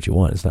 You can do what you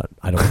want. It's not.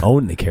 I don't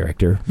own the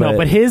character.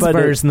 But his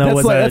version though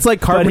was that's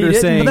like Carpenter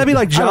saying. But that'd be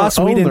like Joss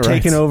Whedon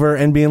taking over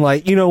and being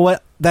like, you know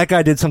what, that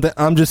guy did something.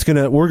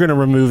 We're gonna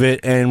remove it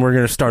and we're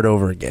gonna start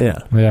over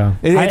again. Yeah.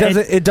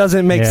 It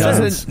doesn't make sense.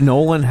 Doesn't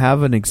Nolan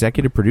have an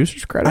executive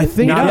producer's credit? I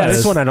think not on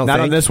this one. I don't. Not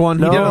think. on this one.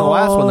 No, he did on the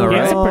last one though, right? He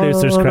has a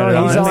producer's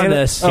credit. He's on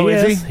this. Oh,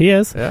 is he? He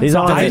is. Yeah. He's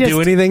on. Did he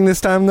do anything this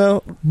time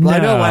though? No. I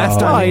know last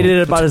time he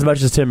did about as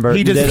much as Tim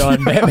Burton did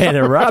on Batman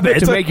and Robin.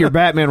 To make your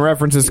Batman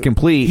references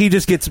complete, he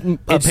just gets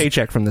a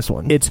paycheck from this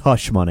one. It's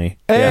Hush Money.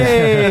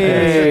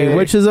 Hey,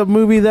 which is a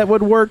movie that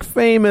would work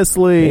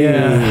famously.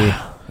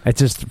 Yeah. It's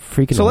just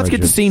freaking. So let's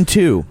get to scene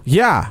 2.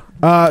 Yeah.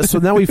 So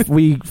now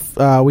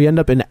we end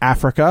up in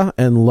Africa,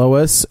 and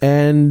Lois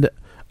and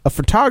a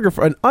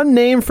photographer, an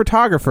unnamed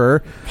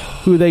photographer,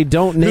 who they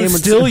don't name. Who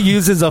still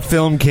uses a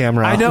film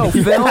camera. I know,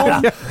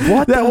 film.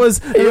 What? That was.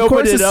 Of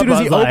course, as soon as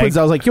he opens,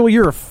 I was like, "Yo,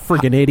 you're a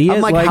freaking idiot!"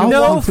 I'm like,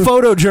 no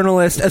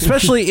photojournalist,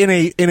 especially in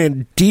a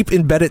deep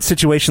embedded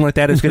situation like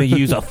that, is going to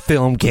use a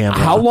film camera.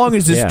 How long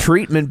has this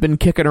treatment been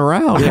kicking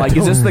around? Like,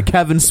 is this the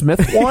Kevin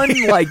Smith one?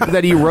 Like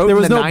that he wrote? There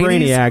was in the no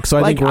 90s? Brainiac, so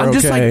I think we're I'm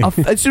just okay. like,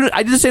 as soon as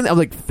I just saying that, I was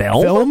like,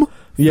 film. Film?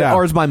 Yeah.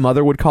 Or as my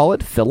mother would call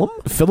it, film.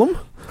 So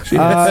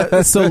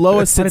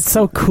Lois, But it's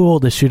so cool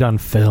to shoot on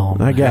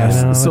film. I guess.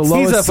 You know? So he's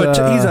Lois, a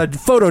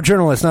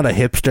photojournalist, not a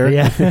hipster.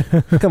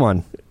 Yeah. Come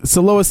on.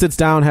 So Lois sits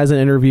down, has an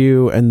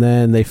interview, and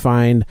then they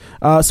find.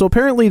 So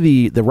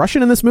apparently, the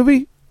Russian in this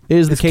movie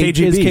is the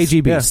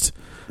KG Beast,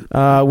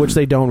 which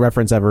they don't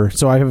reference ever.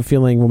 So I have a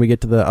feeling when we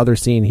get to the other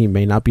scene, he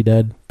may not be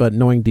dead. But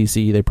knowing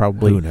DC, they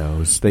probably Who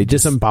knows? They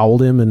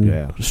disemboweled him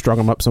and strung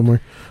him up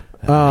somewhere.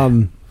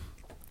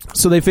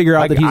 So they figure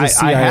out that he's a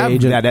CIA I have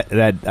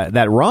agent.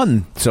 that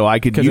run, so I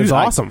could 'Cause use. it's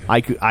awesome.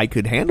 I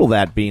could handle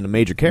that being a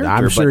major character.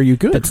 I'm sure but you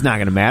could. It's not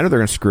going to matter. They're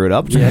going to screw it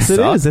up. It's Yes, it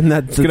gonna is, suck. and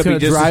that's going to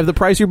drive the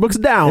price of your books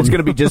down. It's going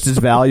to be just as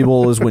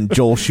valuable as when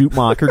Joel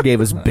Schumacher gave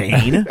us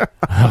Bane.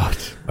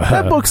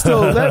 That book's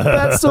still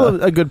that's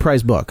still a good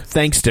price book.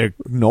 Thanks to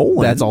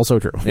Nolan. That's also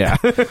true. Yeah.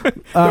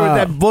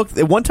 That book.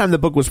 At one time, the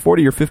book was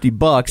 $40 or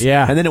 $50.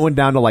 Yeah, and then it went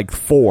down to like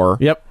 $4.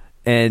 Yep.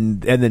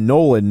 And then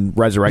Nolan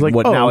resurrected.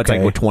 Like, Now it's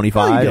like what,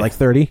 25? Like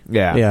 30.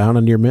 Yeah. On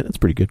a near mint. It's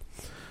pretty good.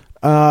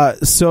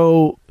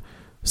 So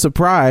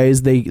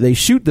surprise, they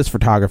shoot this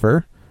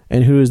photographer.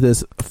 And who is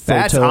this?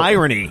 That's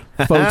irony.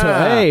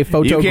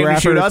 Photographer. You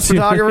can't shoot us,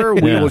 photographer.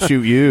 We will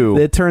shoot you.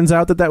 It turns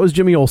out that was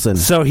Jimmy Olsen.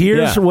 So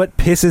here's what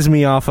pisses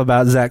me off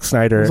about Zack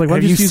Snyder. I was like, why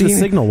don't you use the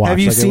signal watch? Have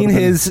you seen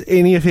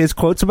any of his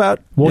quotes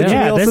about? Well,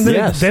 Jimmy Olsen?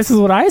 This is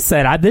what I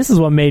said. This is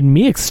what made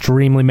me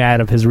extremely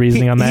mad of his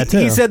reasoning on that too.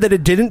 He said that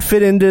it didn't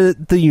fit into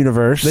the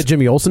universe. That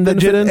Jimmy Olsen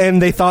didn't fit in,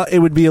 and they thought it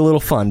would be a little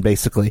fun,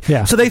 basically.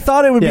 Yeah. So they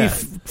thought it would be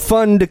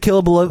fun to kill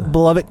a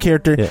beloved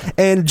character,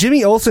 and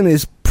Jimmy Olsen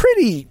is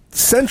pretty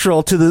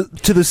central to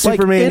the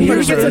Superman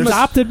universe. He gets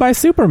adopted by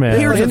Superman.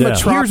 Here's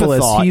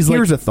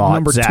a thought.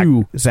 Number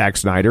 2, Zack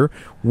Snyder.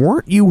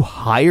 Weren't you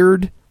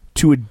hired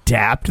to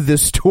adapt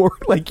this story?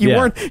 Like you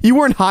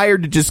weren't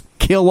hired to just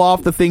kill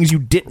off the things you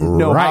didn't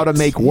know how to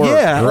make work.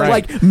 Yeah,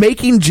 like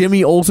making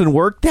Jimmy Olsen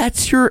work.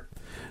 That's your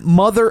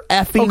mother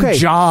effing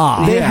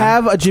job. They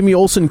have a Jimmy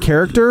Olsen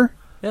character.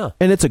 Yeah,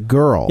 and it's a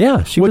girl.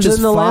 Yeah, she which was is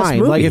in the last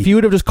movie. Like if you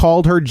would have just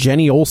called her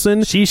Jenny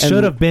Olsen, she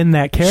should have been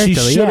that character.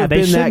 She should have they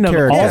been shouldn't that have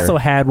character. also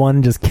had one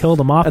and just killed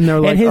him off. And they're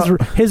like,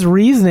 his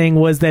reasoning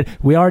was that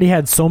we already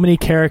had so many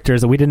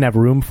characters that we didn't have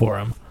room for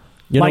him.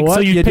 You know what? So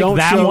you don't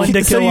that show, one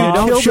to so kill you off.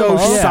 don't show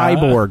Yeah.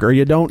 Cyborg or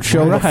you don't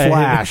show the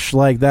Flash.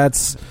 Like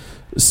that's.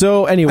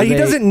 So anyway, he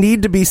doesn't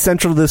need to be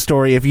central to the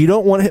story if you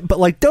don't want him. But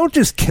like, don't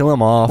just kill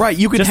him off. Right,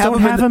 you could just have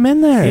him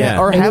in there,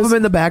 or have him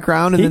in the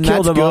background, and he then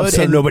killed that's him off good.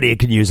 so and nobody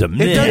can use him.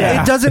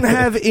 It doesn't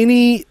have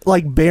any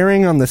like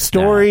bearing on the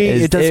story. No,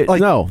 it does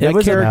like no. It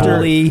was character a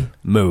bully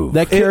move.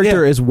 That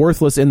character is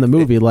worthless in the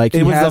movie. Like he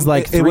has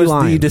like 3 it was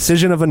lines. the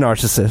decision of a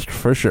narcissist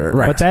for sure.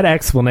 Right. But that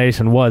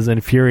explanation was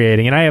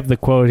infuriating, and I have the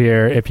quote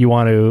here. If you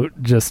want to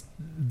just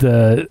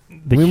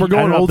we're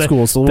going old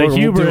school, so the we're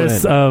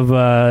hubris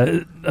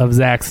of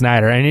Zack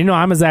Snyder, and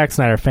I'm a Zack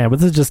Snyder fan, but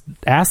this is just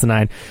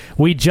asinine.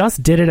 We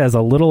just did it as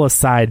a little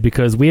aside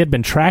because we had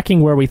been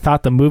tracking where we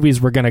thought the movies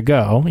were going to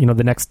go.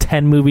 The next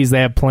 10 movies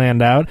they have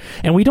planned out,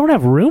 and we don't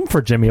have room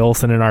for Jimmy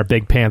Olsen in our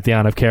big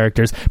pantheon of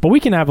characters, but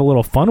we can have a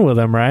little fun with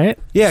him, right?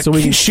 Yeah, so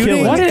we can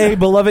shooting a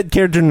beloved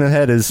character in the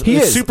head is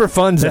super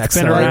fun. Zack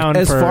been Snyder. around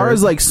as far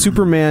as like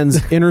Superman's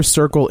inner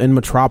circle in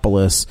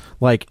Metropolis,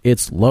 like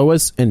it's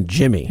Lois and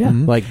Jimmy.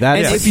 Like that.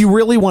 And if you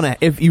really want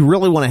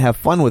to have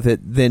fun with it,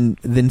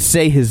 then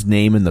say his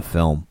name in the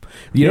film.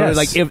 You know,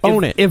 like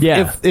own it.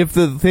 If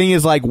the thing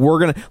is like we're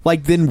gonna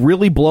like then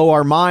really blow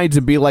our minds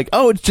and be like,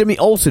 oh, it's Jimmy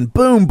Olsen,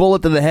 boom,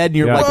 bullet to the head, and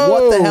you're like,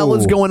 what the hell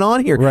is going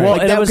on here? Right.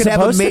 Like that could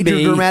have a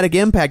major dramatic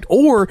impact,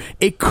 or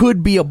it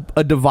could be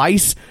a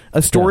device, a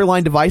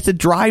storyline device that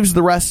drives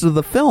the rest of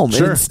the film.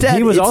 Sure. And instead,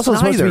 he was it's also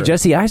supposed to be neither.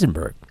 Jesse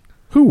Eisenberg.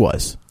 Who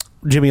was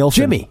Jimmy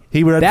Olsen. Jimmy.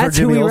 He read That's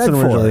for Jimmy who he Olsen read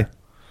for. originally.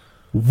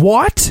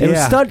 What? It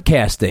was stunt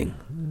casting.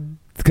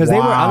 Because they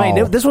were, I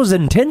mean, this was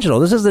intentional.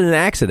 This isn't an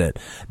accident.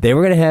 They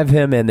were going to have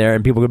him in there,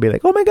 and people would be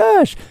like, "Oh my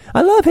gosh,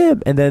 I love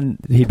him," and then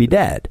he'd be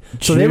dead.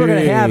 So they were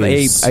going to have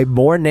a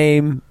more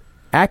name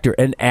actor,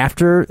 and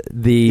after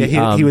the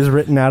he was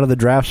written out of the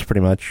drafts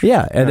pretty much.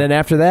 Yeah, and then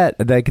after that,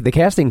 the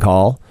casting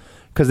call,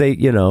 because they,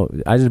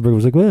 Eisenberg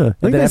was like, "Well,"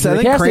 and then after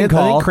the casting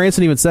call, I think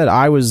Cranston even said,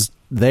 "I was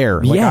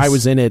there. Like Yes. I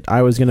was in it.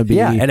 I was going to be."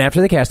 yeah, and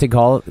after the casting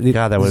call,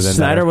 God, that would've been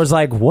Snyder better. was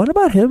like, "What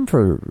about him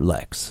for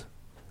Lex?"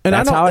 And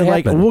That's I don't how it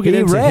like. happened. We'll get he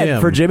into read him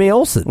for Jimmy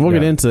Olsen. We'll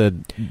get into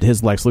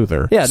his Lex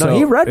Luthor. Yeah, So, no,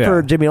 he read yeah.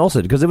 for Jimmy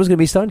Olsen because it was going to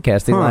be stunt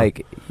casting,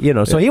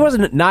 so he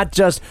wasn't not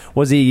just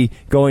was he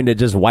going to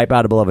just wipe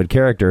out a beloved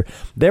character.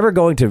 They were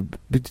going to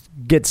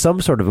get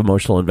some sort of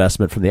emotional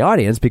investment from the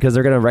audience because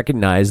they're going to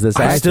recognize this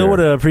actor. I still would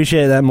have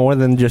appreciated that more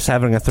than just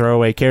having a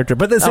throwaway character.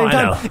 But at the same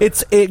time,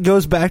 it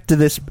goes back to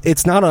this.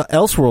 It's not an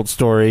Elseworld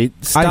story.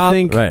 Stop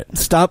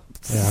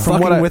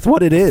fucking with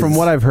what it is. From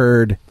what I've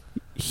heard,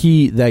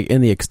 in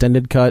the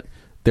extended cut,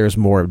 there's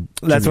more.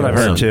 That's what I've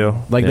heard too.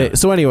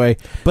 So anyway,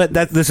 but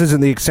this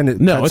isn't the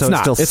extended. No, cut, it's so not.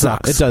 It still it's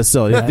sucks. not. It does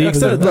still. The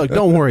extended. Look,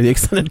 don't worry. The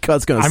extended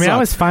cut's going to. I mean, suck I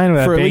was fine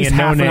with for it at being least a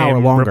half an hour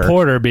no-name longer.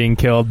 reporter being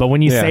killed, but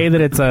when you say that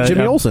it's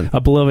Jimmy Olsen,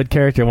 a beloved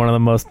character, one of the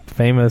most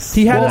famous,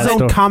 he had his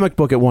own comic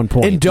book at one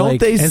point, and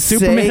and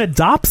Superman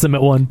adopts him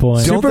at one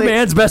point.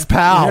 Superman's best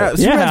pal.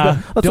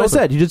 That's what I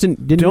said. You just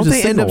didn't. Don't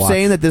use they end up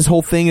saying that this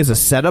whole thing is a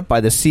setup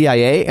by the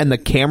CIA and the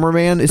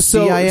cameraman is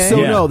CIA?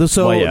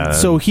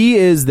 So he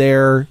is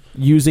there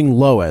using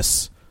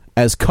Lois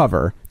as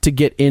cover to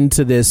get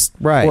into this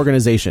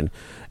organization.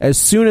 As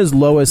soon as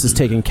Lois is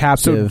taken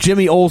captive, so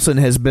Jimmy Olsen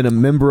has been a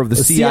member of the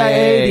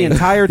CIA the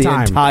entire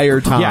time.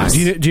 Yeah.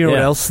 Do you know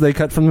what else they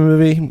cut from the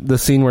movie? The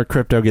scene where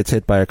Crypto gets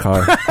hit by a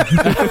car.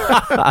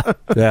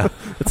 Yeah,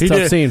 it's a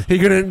tough scene. He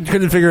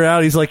couldn't figure it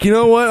out. He's like, you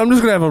know what? I'm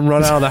just gonna have him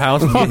run out of the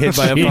house and get hit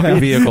by a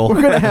fucking vehicle.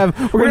 We're gonna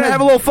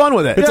have a little fun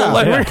with it. It's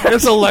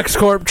a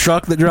LexCorp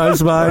truck that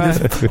drives by,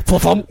 just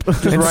plump, and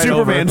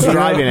Superman's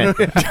driving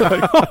it.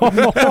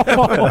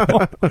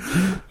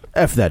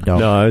 F that dog.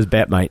 No, it was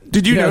Batmite.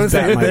 Did you notice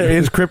that there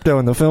is Crypto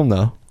in the film,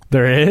 though?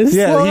 There is?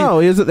 Yeah.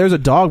 Well, there's a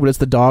dog, but it's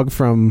the dog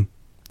from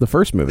the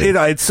first movie.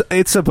 It's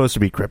supposed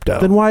to be Crypto.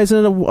 Then why isn't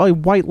it a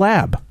white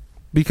lab?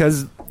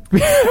 Because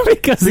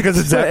because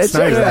it's Zack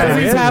Snyder.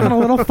 He's having a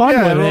little fun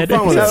with it.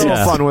 Having a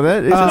little fun with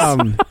it.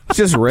 It's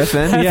just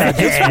riffing. Yeah,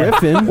 just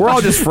riffing. We're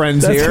all just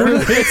friends here. We're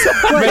all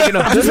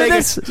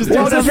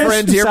just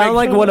friends here. Sound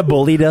like what a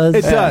bully does.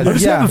 It does. We're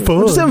just having fun.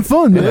 We're just having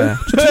fun, man.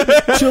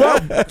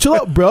 Chill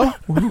out, bro.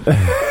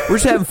 We're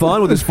just having fun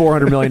with this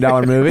 $400 million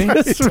movie.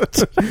 It's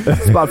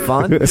about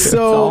fun.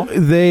 So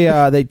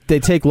they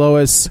take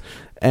Lois.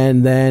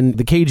 And then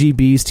the KG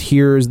Beast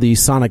hears the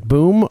sonic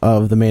boom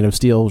of the Man of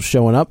Steel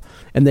showing up,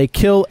 and they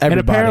kill everybody.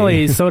 And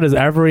apparently, so does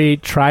every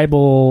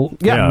tribal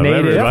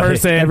native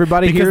person.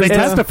 Everybody because hears they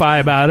testify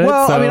about it.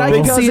 Well, so. I mean, I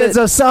can see it's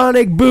a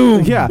sonic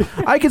boom. Yeah,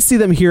 I could see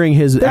them hearing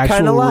his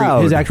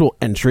actual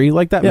entry.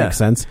 Like that makes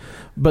sense.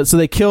 But so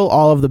they kill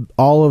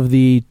all of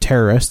the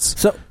terrorists.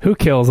 So who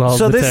kills all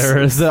the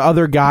terrorists? The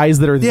other guys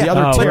that are the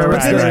other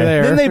terrorists that are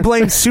there. Then they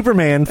blame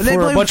Superman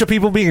for a bunch of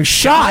people being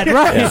shot.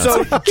 Right.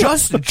 So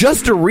just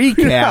to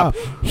recap,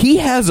 he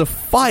has a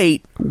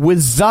fight with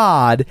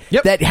Zod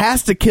that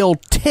has to kill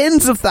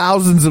tens of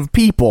thousands of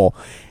people.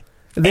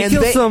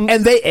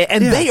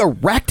 They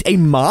erect a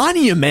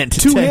monument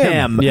to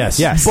him.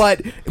 Yes.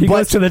 But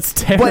goes to this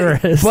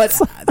terrorist.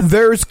 But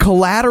there's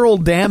collateral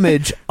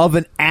damage of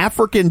an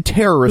African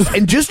terrorist.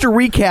 And just to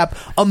recap,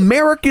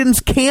 Americans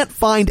can't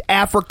find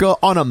Africa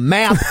on a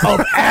map of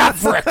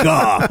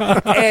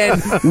Africa,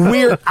 and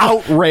we're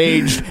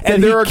outraged.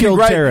 And there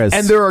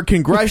are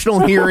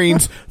congressional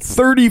hearings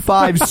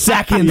 35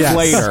 seconds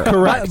later.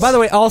 Correct. By the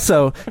way,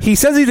 also he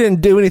says he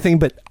didn't do anything,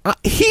 but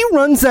he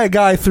runs that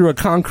guy through a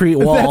concrete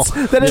wall.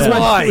 That is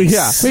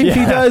nice. He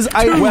does.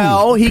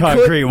 He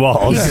concrete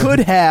walls. He could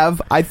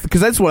have.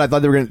 because that's what I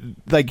thought they were going to.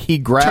 Like he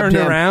grabbed turned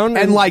him around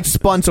and like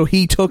spun, so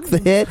he took the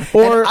hit.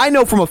 Or and I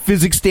know from a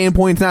physics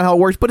standpoint, it's not how it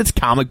works, but it's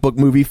comic book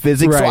movie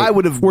physics. So I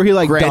would have where he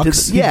like granted,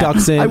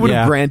 ducks in. I would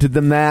have granted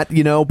them that.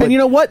 But and you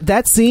know what?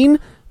 That scene,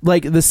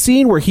 like the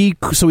scene where he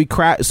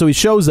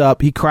shows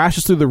up, he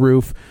crashes through the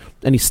roof.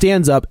 And he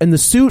stands up, and the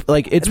suit,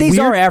 like, it's These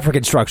weird. are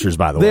African structures,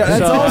 by the way.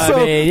 That's that's the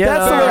way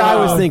I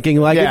was thinking.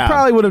 Like, it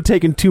probably would have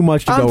taken too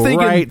much to go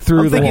right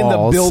through the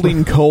walls. I'm thinking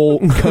the building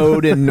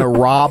code in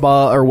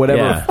Naraba or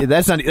whatever. Yeah.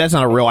 That's not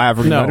a real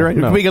African country, right?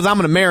 No. Because I'm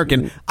an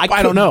American.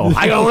 I don't know.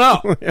 I don't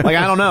know. Like,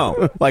 I don't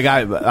know. Like,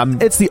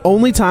 I'm. It's the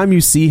only time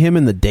you see him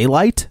in the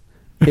daylight.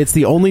 It's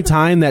the only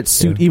time that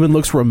suit even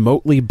looks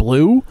remotely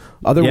blue.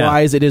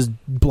 Otherwise, it is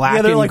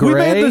black and like, gray. We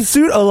made the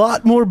suit a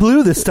lot more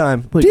blue this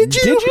time. Like, did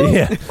you?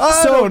 Yeah.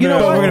 So you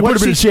know we're gonna put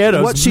him in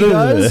shadows. What she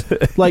does,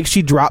 like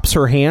she drops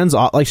her hands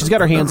off. Like she's got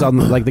her hands on.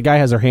 Like the guy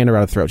has her hand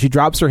around her throat. She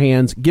drops her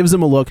hands, gives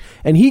him a look,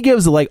 and he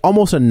gives like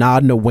almost a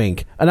nod and a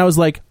wink. And I was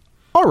like,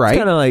 all right,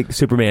 kind of like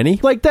Superman-y.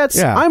 Like that's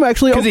I'm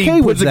actually okay he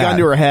with puts that. a gun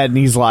to her head and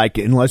he's like,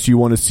 unless you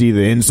want to see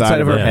the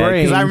inside of her head.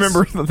 Because I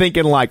remember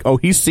thinking like, oh,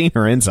 he's seen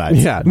her inside.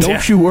 Yeah,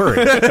 don't you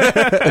worry.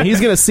 And he's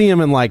gonna see him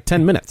in like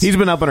 10 minutes. He's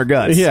been up in her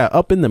guts. Yeah,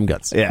 up in them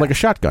guts. Yeah, like a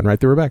shotgun right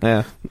through her back.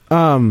 Yeah.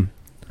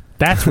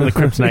 That's where the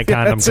kryptonite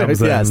condom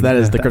comes in. Yes, that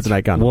is the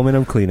kryptonite condom. Woman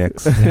of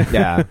Kleenex.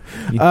 Yeah.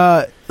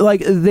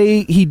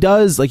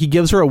 He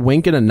gives her a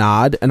wink and a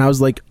nod, and I was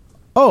like,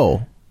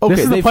 oh. Okay,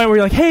 this is the point where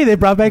you're like, hey, they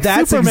brought back Superman.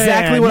 That's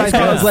exactly what I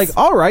thought. I was like,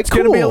 all right, it's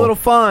going to be a little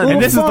fun.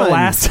 And this is the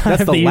last time.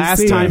 That's the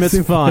last time it's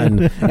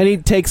fun. And he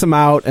takes him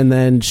out, and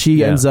then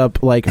she ends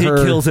up like he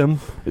kills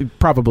him.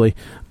 Probably.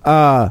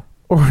 Or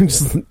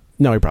just,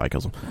 no, he probably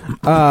kills him.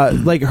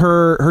 Like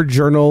her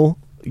journal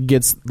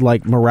gets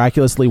like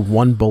miraculously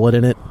one bullet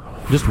in it.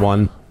 Just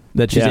one.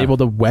 that she's able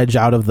to wedge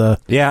out of the.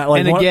 Yeah,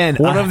 like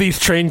one of these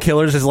train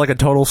killers is like a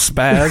total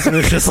spaz, and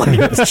it's just like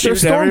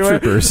shooting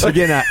everywhere.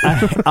 Again,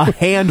 a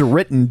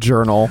handwritten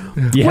journal.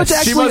 Yes. Which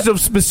actually, she must have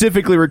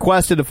specifically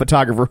requested a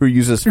photographer who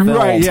uses film.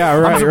 Right, yeah,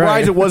 right. I'm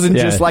surprised it wasn't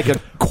just like a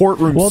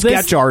courtroom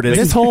sketch artist.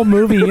 This whole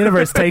movie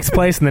universe takes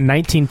place in the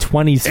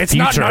 1920s. It's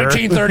future. not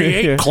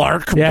 1938,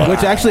 Clark. Yeah. Which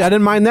actually, I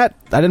didn't mind that.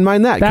 That was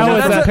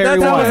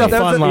a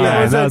fun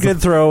line. That was a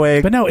good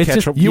throwaway. But no, it's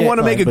just you want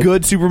to make a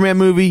good Superman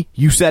movie.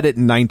 You said it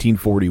in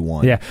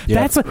 1941. Yeah,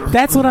 that's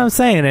what I'm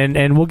saying,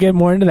 and we'll get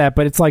more into that.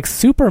 But it's like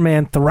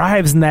Superman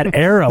thrives in that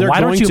era.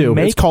 Why don't you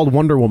make? It's called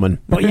Wonder Woman.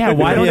 Well, yeah,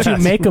 why don't you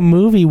make a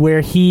movie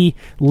where he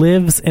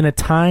lives in a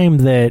time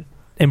that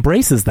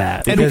embraces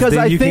that? And because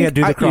I think can't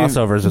do the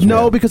crossovers as well.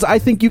 No, because I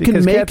think you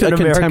can make Captain a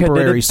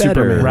contemporary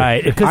Superman.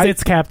 Right, because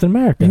it's Captain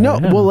America. No,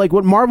 well, like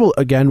what Marvel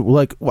again.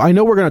 Like I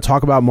know we're going to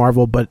talk about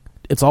Marvel, but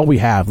it's all we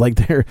have. Like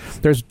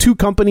there's two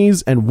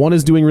companies, and one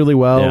is doing really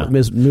well.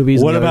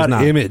 Movies. What and about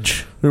not.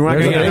 Image?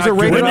 There's a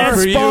when that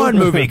Spawn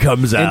movie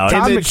comes out,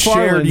 Todd Image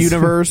shared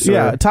universe.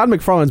 Yeah, Todd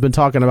McFarlane's been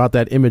talking about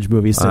that Image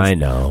movie since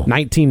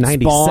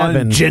 1997.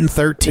 Spawn, Gen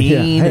 13.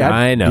 Yeah. Hey,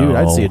 I know. Dude,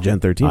 I'd see a Gen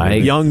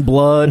 13. Young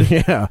Blood.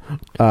 Yeah.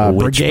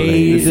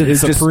 Brigade.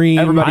 Supreme.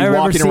 Everybody I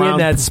remember walking seeing around.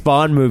 that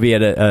Spawn movie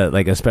at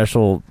a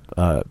special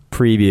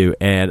preview,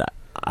 and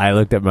I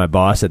looked at my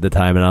boss at the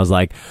time, and I was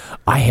like,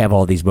 I have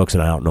all these books,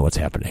 and I don't know what's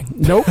happening.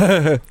 Nope,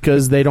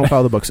 because they don't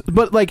follow the books.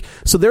 But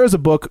so there is a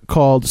book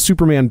called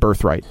Superman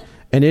Birthright,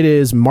 and it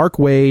is Mark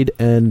Waid,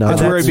 and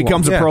that's where he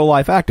becomes a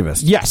pro-life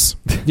activist. Yes,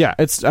 yeah,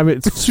 it's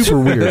super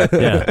weird.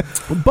 Yeah,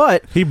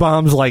 but he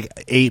bombs like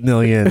 8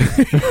 million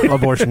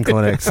abortion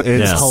clinics.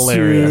 It's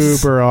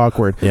hilarious, super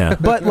awkward. Yeah,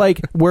 but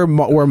where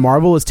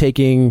Marvel is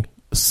taking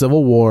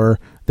Civil War,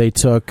 they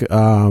took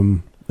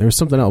there was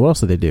something else. What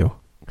else did they do?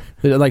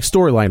 Like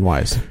storyline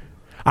wise.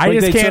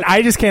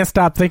 I just can't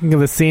stop thinking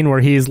of the scene where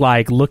he's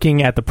like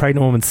looking at the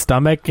pregnant woman's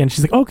stomach, and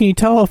she's like, "Oh, can you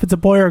tell if it's a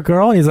boy or a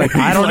girl?" And he's like,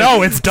 "I don't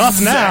know. It's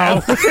dust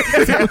now."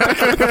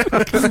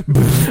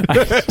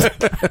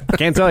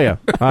 Can't tell you.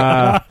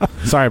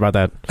 Sorry about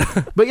that.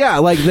 But yeah,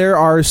 there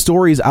are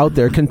stories out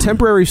there,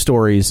 contemporary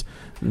stories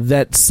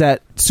that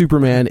set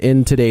Superman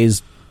in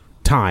today's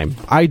time.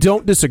 I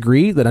don't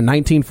disagree that a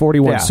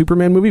 1941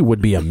 Superman movie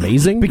would be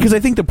amazing, because I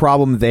think the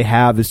problem that they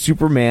have is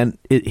Superman.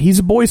 He's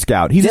a Boy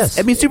Scout.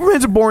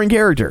 Superman's a boring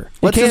character.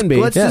 Let's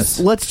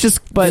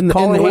just but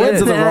call in the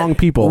heads of the wrong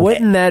people.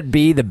 Wouldn't that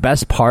be the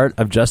best part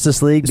of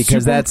Justice League?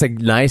 Because that's a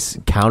nice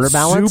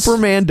counterbalance.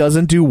 Superman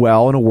doesn't do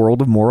well in a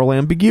world of moral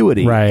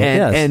ambiguity, right?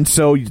 And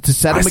so to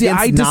set him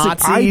against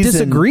Nazis, I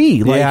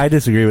disagree. I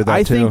disagree with that.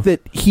 I think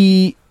that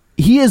he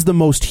is the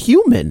most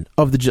human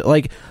of the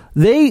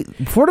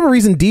for whatever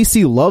reason,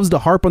 DC loves to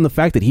harp on the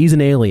fact that he's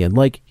an alien.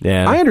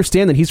 I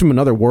understand that he's from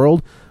another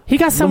world. He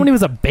got someone when he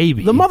was a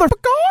baby. The motherfucker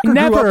grew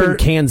up in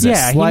Kansas.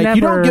 Yeah,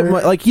 you don't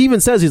get he even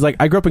says he's like,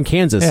 I grew up in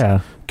Kansas. Yeah,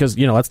 because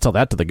let's tell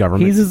that to the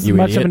government. He's as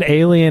much of an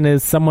alien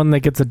as someone that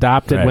gets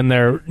adopted when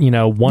they're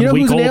 1 week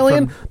who's old. An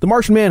alien? The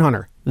Martian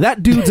Manhunter.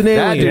 That dude's an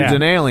alien. That dude's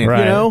an alien.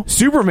 Right.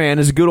 Superman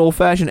is a good old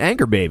fashioned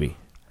anchor baby.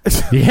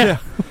 Yeah.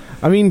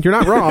 I mean, you're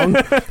not wrong.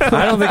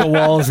 I don't think a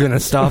wall is going to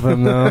stop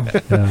him, though.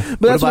 Yeah.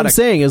 But that's what I'm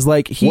saying is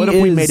what if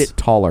we made it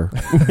taller?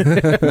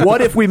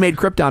 What if we made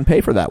Krypton pay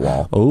for that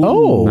wall?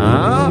 Oh.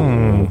 I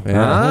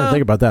didn't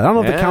think about that. I don't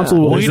know if the council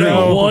will. We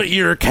don't want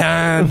your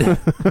kind.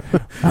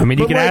 I mean,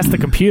 you could ask the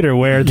computer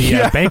where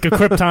the Bank of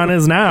Krypton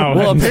is now.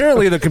 Well,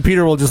 apparently the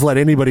computer will just let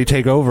anybody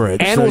take over it.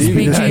 And will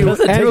speak to you.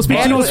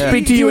 And will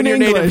speak to you in your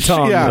native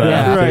tongue.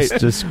 Yeah, right.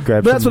 Just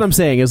grab. But that's what I'm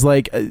saying is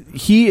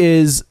he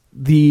is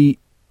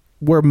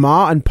where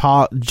Ma and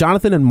Pa,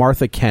 Jonathan and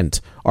Martha Kent,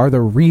 are the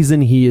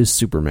reason he is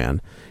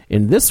Superman.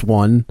 In this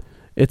one,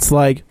 it's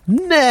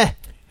nah.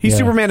 He's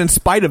Superman in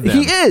spite of them.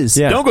 He is.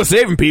 Yeah. Don't go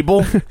saving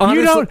people.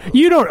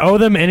 You don't owe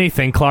them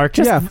anything, Clark.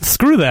 Just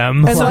screw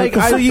them. And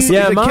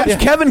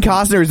Kevin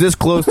Costner is this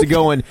close to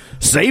going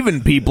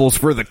saving people's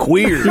for the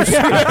queers.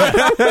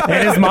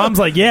 And his mom's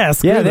like,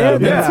 yes. Yeah, they're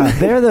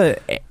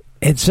the.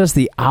 It's just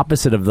the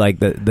opposite of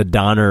the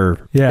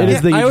Donner. Yeah, it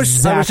is the I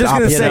was just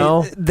going to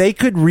say they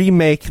could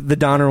remake the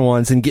Donner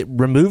ones and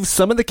remove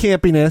some of the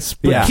campiness,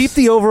 but keep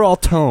the overall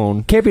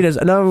tone.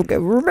 Campiness. No,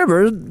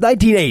 remember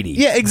 1980.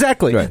 Yeah,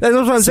 exactly. Right. That's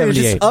what I'm saying.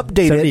 Just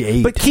update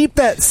it, but keep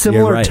that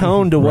similar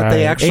tone to what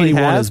they actually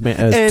have,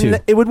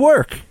 and it would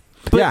work.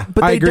 But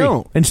I they agree.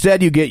 don't.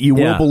 Instead, you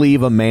won't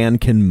believe a man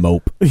can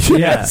mope.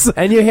 Yes.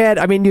 And you had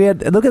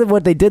look at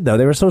what they did, though.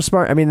 They were so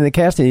smart. I mean, in the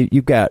casting,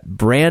 you've got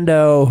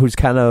Brando, who's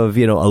kind of,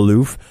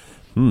 aloof.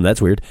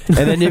 That's weird. And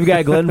then you've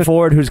got Glenn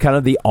Ford, who's kind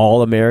of the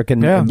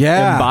all-American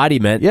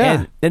embodiment.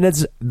 Yeah. And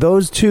it's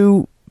those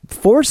two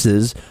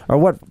forces are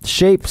what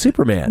shape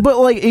Superman.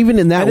 But even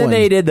in that one, and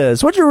then they did the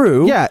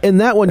switcheroo. Yeah, in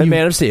that one,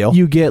 Man of Steel,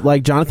 you get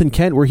Jonathan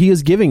Kent, where he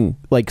is giving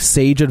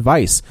sage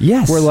advice.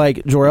 Yes, where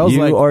Jor-El's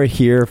you are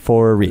here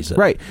for a reason.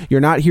 Right,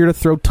 you're not here to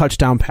throw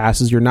touchdown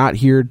passes. You're not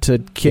here to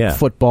kick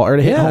football or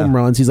to hit home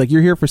runs. He's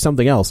you're here for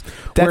something else.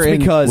 That's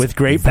because with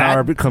great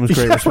power comes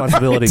great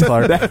responsibility,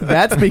 Clark.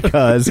 That's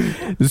because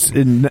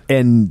in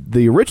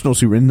the original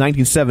Superman in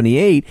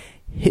 1978.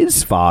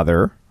 his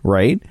father,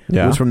 right,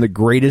 was from the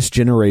Greatest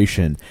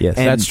Generation. Yes,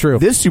 and that's true.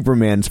 This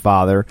Superman's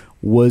father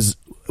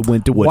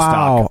went to Woodstock.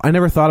 Wow, I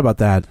never thought about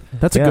that.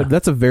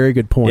 That's a very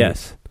good point.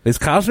 Yes. Is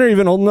Costner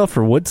even old enough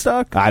for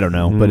Woodstock? I don't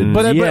know, but I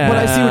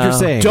see what you're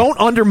saying. Don't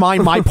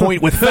undermine my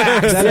point with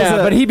facts.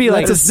 But he'd be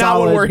like, that's not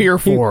what we're here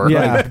for.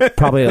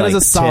 Probably that like is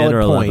a solid 10 or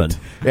 11. point.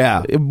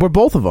 Yeah, we're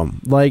both of them.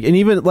 Like, and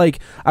even like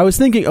I was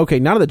thinking, okay,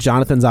 now that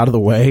Jonathan's out of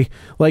the way,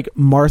 like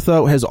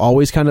Martha has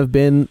always kind of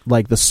been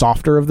like the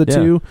softer of the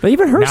two. But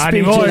even her Not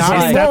speech anymore. is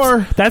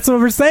like, That's what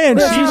we're saying.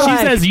 Yeah. She Like-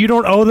 says you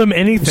don't owe them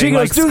anything. she goes,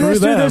 Like, do this,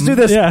 screw do this, them.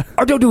 do this, Yeah.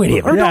 or don't do any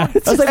of it. Yeah.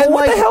 I was like, well,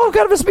 what the hell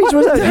kind of a speech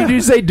was that? Did you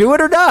say do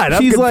it or not?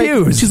 I'm She's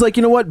confused. like,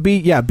 you know what?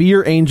 Be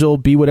your angel.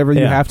 Be whatever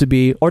you Yeah. have to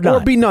be, Or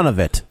not. be none of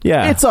it.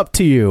 Yeah. It's up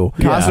to you.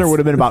 Costner would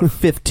have been about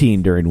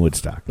 15 during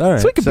Woodstock. All right.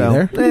 So he could be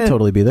there. He could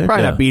totally be there.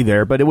 Probably not be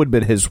there, but it would have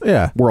been his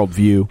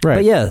worldview.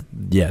 Right. But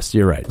yes,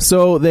 you're right.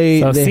 So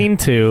they scene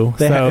 2.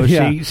 They So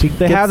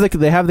they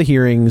have the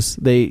hearings.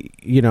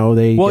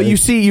 Well,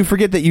 you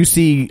forget that you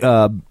see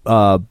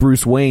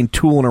Bruce Wayne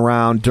tooling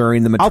around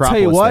during the I'll Metropolis. tell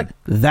you what,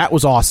 thing. that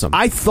was awesome.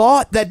 I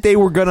thought that they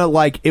were gonna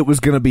it was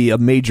gonna be a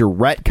major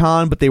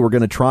retcon, but they were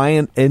gonna try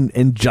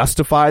and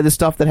justify the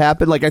stuff that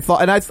happened. Like I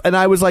thought, and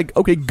I was like,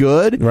 okay,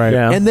 good, right?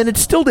 Yeah. And then it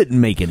still didn't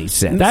make any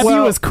sense. That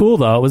view was cool,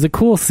 though. It was a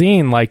cool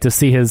scene, like to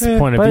see his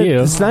point of But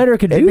view. Snyder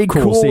could It'd do be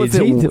cool cool scenes.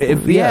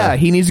 if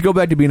he needs to go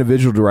back to being a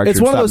visual director.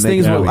 It's one of those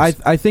things where where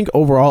I think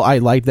overall I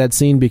like that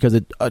scene because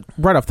it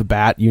right off the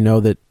bat you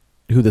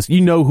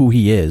know who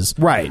he is,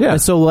 right? Yeah.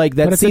 And so like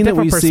that but it's scene a that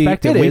we different see,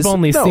 perspective. We've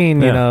only seen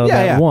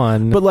that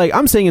one. But like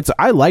I'm saying,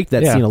 I like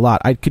that scene a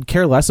lot. I could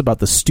care less about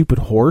the stupid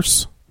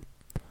horse.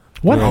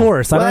 What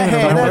horse? I don't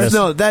even remember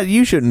this. That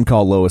you shouldn't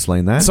call Lois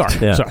Lane that.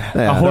 Sorry.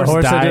 A horse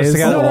dies.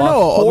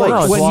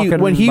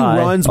 When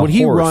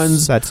he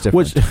runs, that's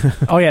different.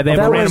 Oh yeah, they have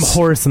a random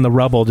horse in the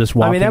rubble just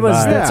walking. I mean,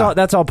 by.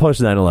 that's all post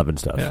 9/11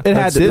 stuff. Yeah. It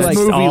had to this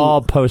movie,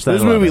 all post 9/11.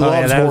 This movie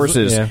loves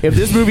horses. Yeah. If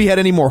this movie had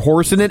any more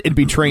horse in it, it'd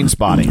be Train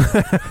Spotting. I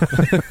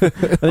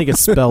think it's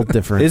spelled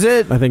different. Is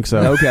it? I think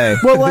so. Okay.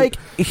 Well, like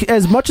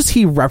as much as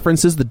he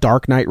references The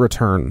Dark Knight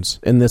Returns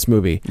in this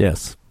movie,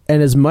 Yes.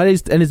 and as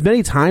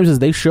many times as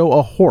they show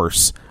a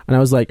horse, and I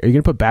was like, are you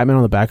going to put Batman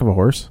on the back of a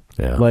horse?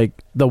 Yeah. Like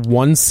the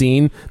one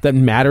scene that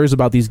matters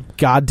about these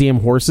goddamn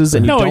horses,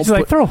 and you don't he's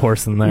like throw a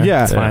horse in there.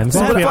 Yeah. It's fine. Yeah. Let's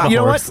have a You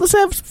know horse. what? Let's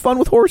have fun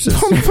with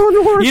horses.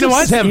 You know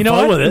what? You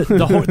know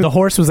what? The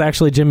horse was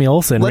actually Jimmy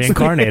Olsen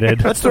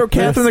reincarnated. Let's throw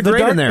Catherine the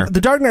Great in there. The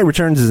Dark Knight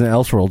Returns is an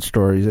Elseworld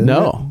story, isn't it?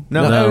 No.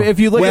 No.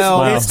 If you look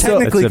Well, at it's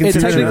technically it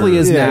considered- technically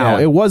is now.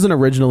 Yeah. It wasn't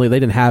originally. They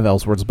didn't have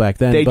Elseworlds back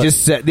then. They but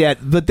just said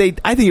but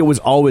I think it was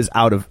always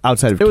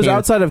outside of. It was canon.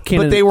 outside of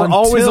canon but they were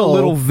always a until-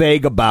 little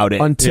vague about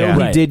it until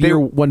he did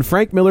when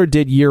Frank Miller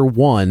did Year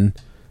One.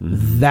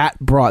 That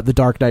brought The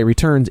Dark Knight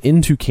Returns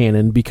into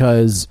canon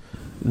because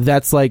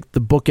that's like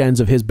the bookends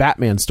of his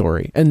Batman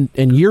story, and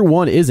Year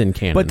One is in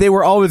canon. But they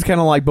were always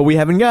kind of like, but we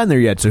haven't gotten there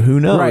yet, so who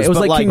knows? Right, it was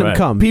But like Kingdom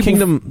Come.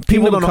 Kingdom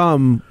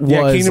Come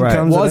was Kingdom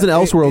Come's was an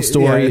Elseworld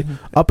story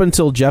up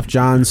until Jeff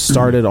Johns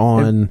started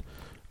on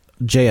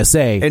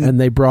JSA, and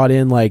they brought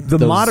in like the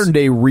modern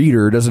day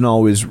reader doesn't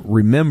always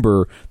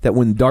remember that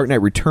when Dark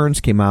Knight Returns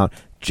came out,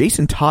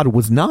 Jason Todd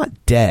was not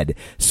dead.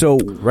 So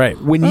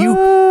when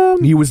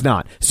he was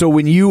not. So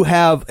when you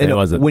have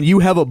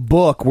a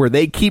book where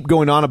they keep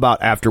going on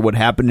about after what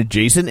happened to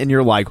Jason, and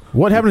you're like,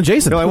 what happened to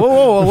Jason? You're like,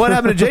 whoa, what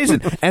happened to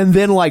Jason? And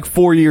then like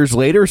 4 years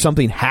later,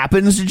 something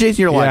happens to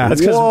Jason. You're like,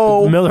 That's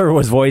whoa. because Miller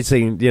was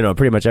voicing,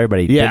 pretty much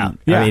everybody. Yeah.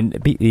 I mean,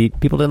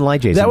 people didn't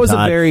like Jason. That was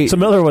Todd. a very. So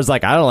Miller was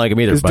like, I don't like him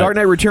either. Because Dark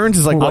Knight Returns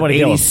is like what,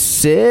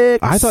 86?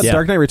 I thought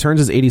Dark Knight Returns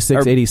is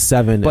 86,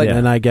 87, but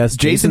and I guess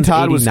Jason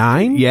Todd was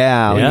 89.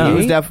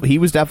 He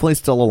was definitely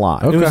still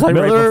alive. Okay. It was like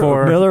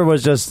Miller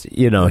was just,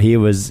 he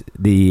was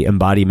the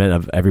embodiment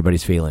of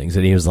everybody's feelings,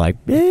 and he was like,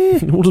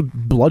 we'll just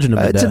bludgeon him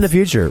to it's death. in the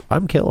future.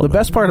 I'm killing The him.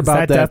 best part Is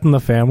about that Death in the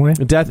Family?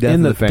 Death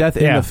in the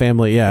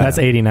family. Yeah, That's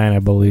 89, I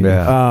believe.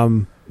 Yeah.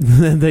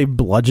 They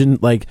bludgeon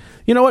like,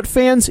 you know what,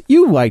 fans,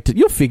 you liked it.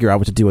 You'll figure out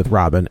what to do with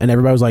Robin, and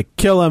everybody was like,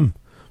 kill him.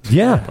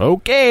 Yeah.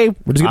 Okay.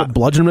 We're just gonna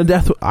bludgeon him to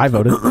death. I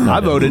voted.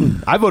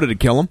 I voted to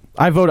kill him.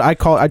 I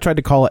tried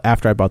to call it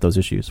after I bought those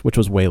issues, which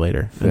was way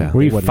later. Yeah.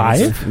 Were you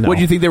 5? No. What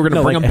do you think they were going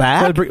to bring him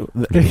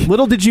back?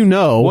 Little did you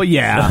know. Well,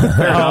 yeah.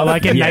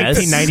 Like in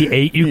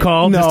 1998, you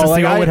called just to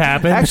see what would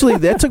happen. Actually,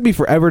 that took me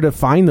forever to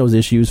find those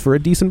issues for a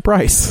decent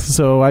price.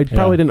 So I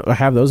probably didn't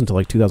have those until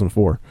like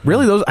 2004.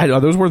 Really, those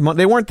were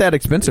they weren't that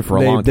expensive for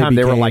a long time.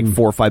 They were like $4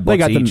 or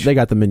 $5 each. They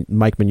got the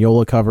Mike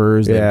Mignola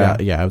covers. It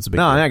was a big.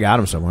 No, I got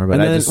them somewhere, but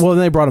then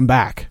they brought them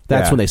back.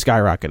 That's when they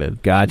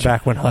skyrocketed. Gotcha.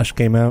 Back when Hush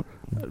came out.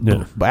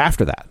 But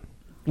after that,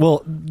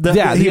 Well,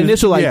 the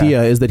initial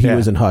idea is that he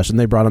was in Hush, and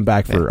they brought him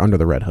back for Under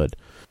the Red Hood.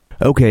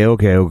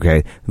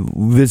 Okay.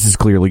 This is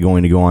clearly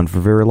going to go on for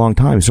a very long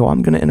time, so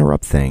I'm going to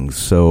interrupt things.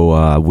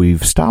 So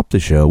we've stopped the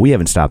show. We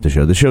haven't stopped the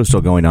show. The show's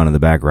still going on in the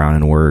background,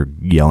 and we're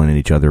yelling at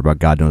each other about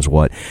God knows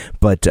what.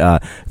 But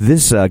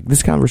this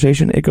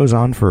conversation, it goes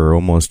on for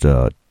almost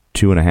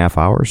 2.5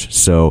 hours.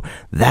 So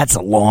that's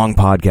a long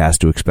podcast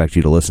to expect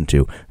you to listen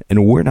to.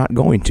 And we're not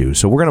going to.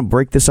 So we're going to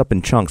break this up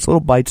in chunks,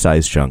 little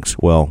bite-sized chunks.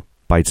 Well,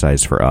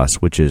 bite-sized for us,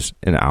 which is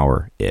an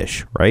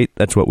hour-ish, right?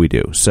 That's what we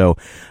do. So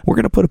we're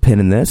going to put a pin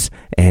in this,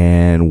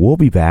 and we'll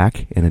be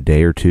back in a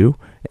day or two,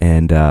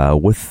 and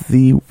with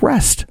the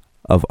rest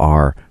of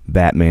our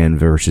Batman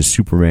versus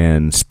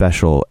Superman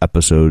special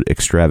episode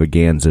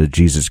extravaganza.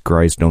 Jesus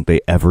Christ, don't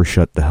they ever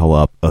shut the hell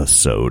up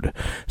episode.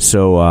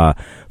 So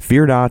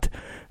fear not.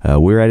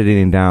 We're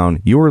editing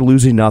down. You're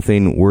losing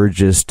nothing. We're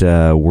just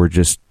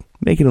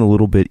making it a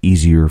little bit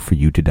easier for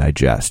you to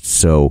digest.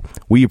 So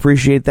we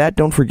appreciate that.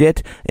 Don't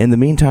forget, in the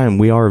meantime,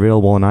 we are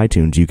available on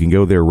iTunes. You can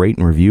go there, rate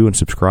and review and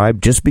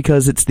subscribe. Just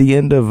because it's the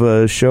end of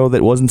a show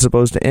that wasn't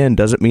supposed to end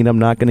doesn't mean I'm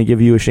not going to give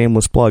you a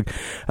shameless plug.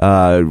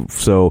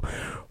 So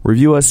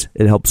review us.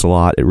 It helps a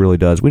lot. It really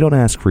does. We don't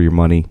ask for your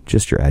money,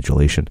 just your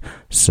adulation.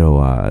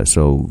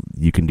 So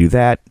you can do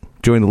that.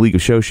 Join the League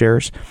of Show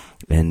Shares.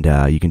 And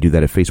you can do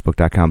that at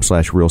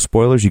facebook.com/real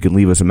spoilers. You can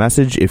leave us a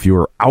message. If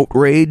you're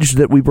outraged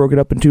that we broke it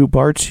up in 2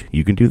 parts,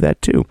 you can do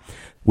that too.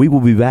 We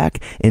will be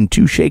back in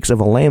 2 shakes of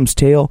a lamb's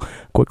tail,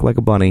 quick like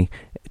a bunny,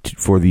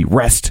 for the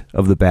rest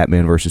of the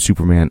Batman vs.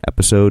 Superman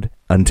episode.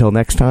 Until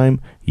next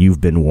time,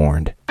 you've been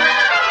warned.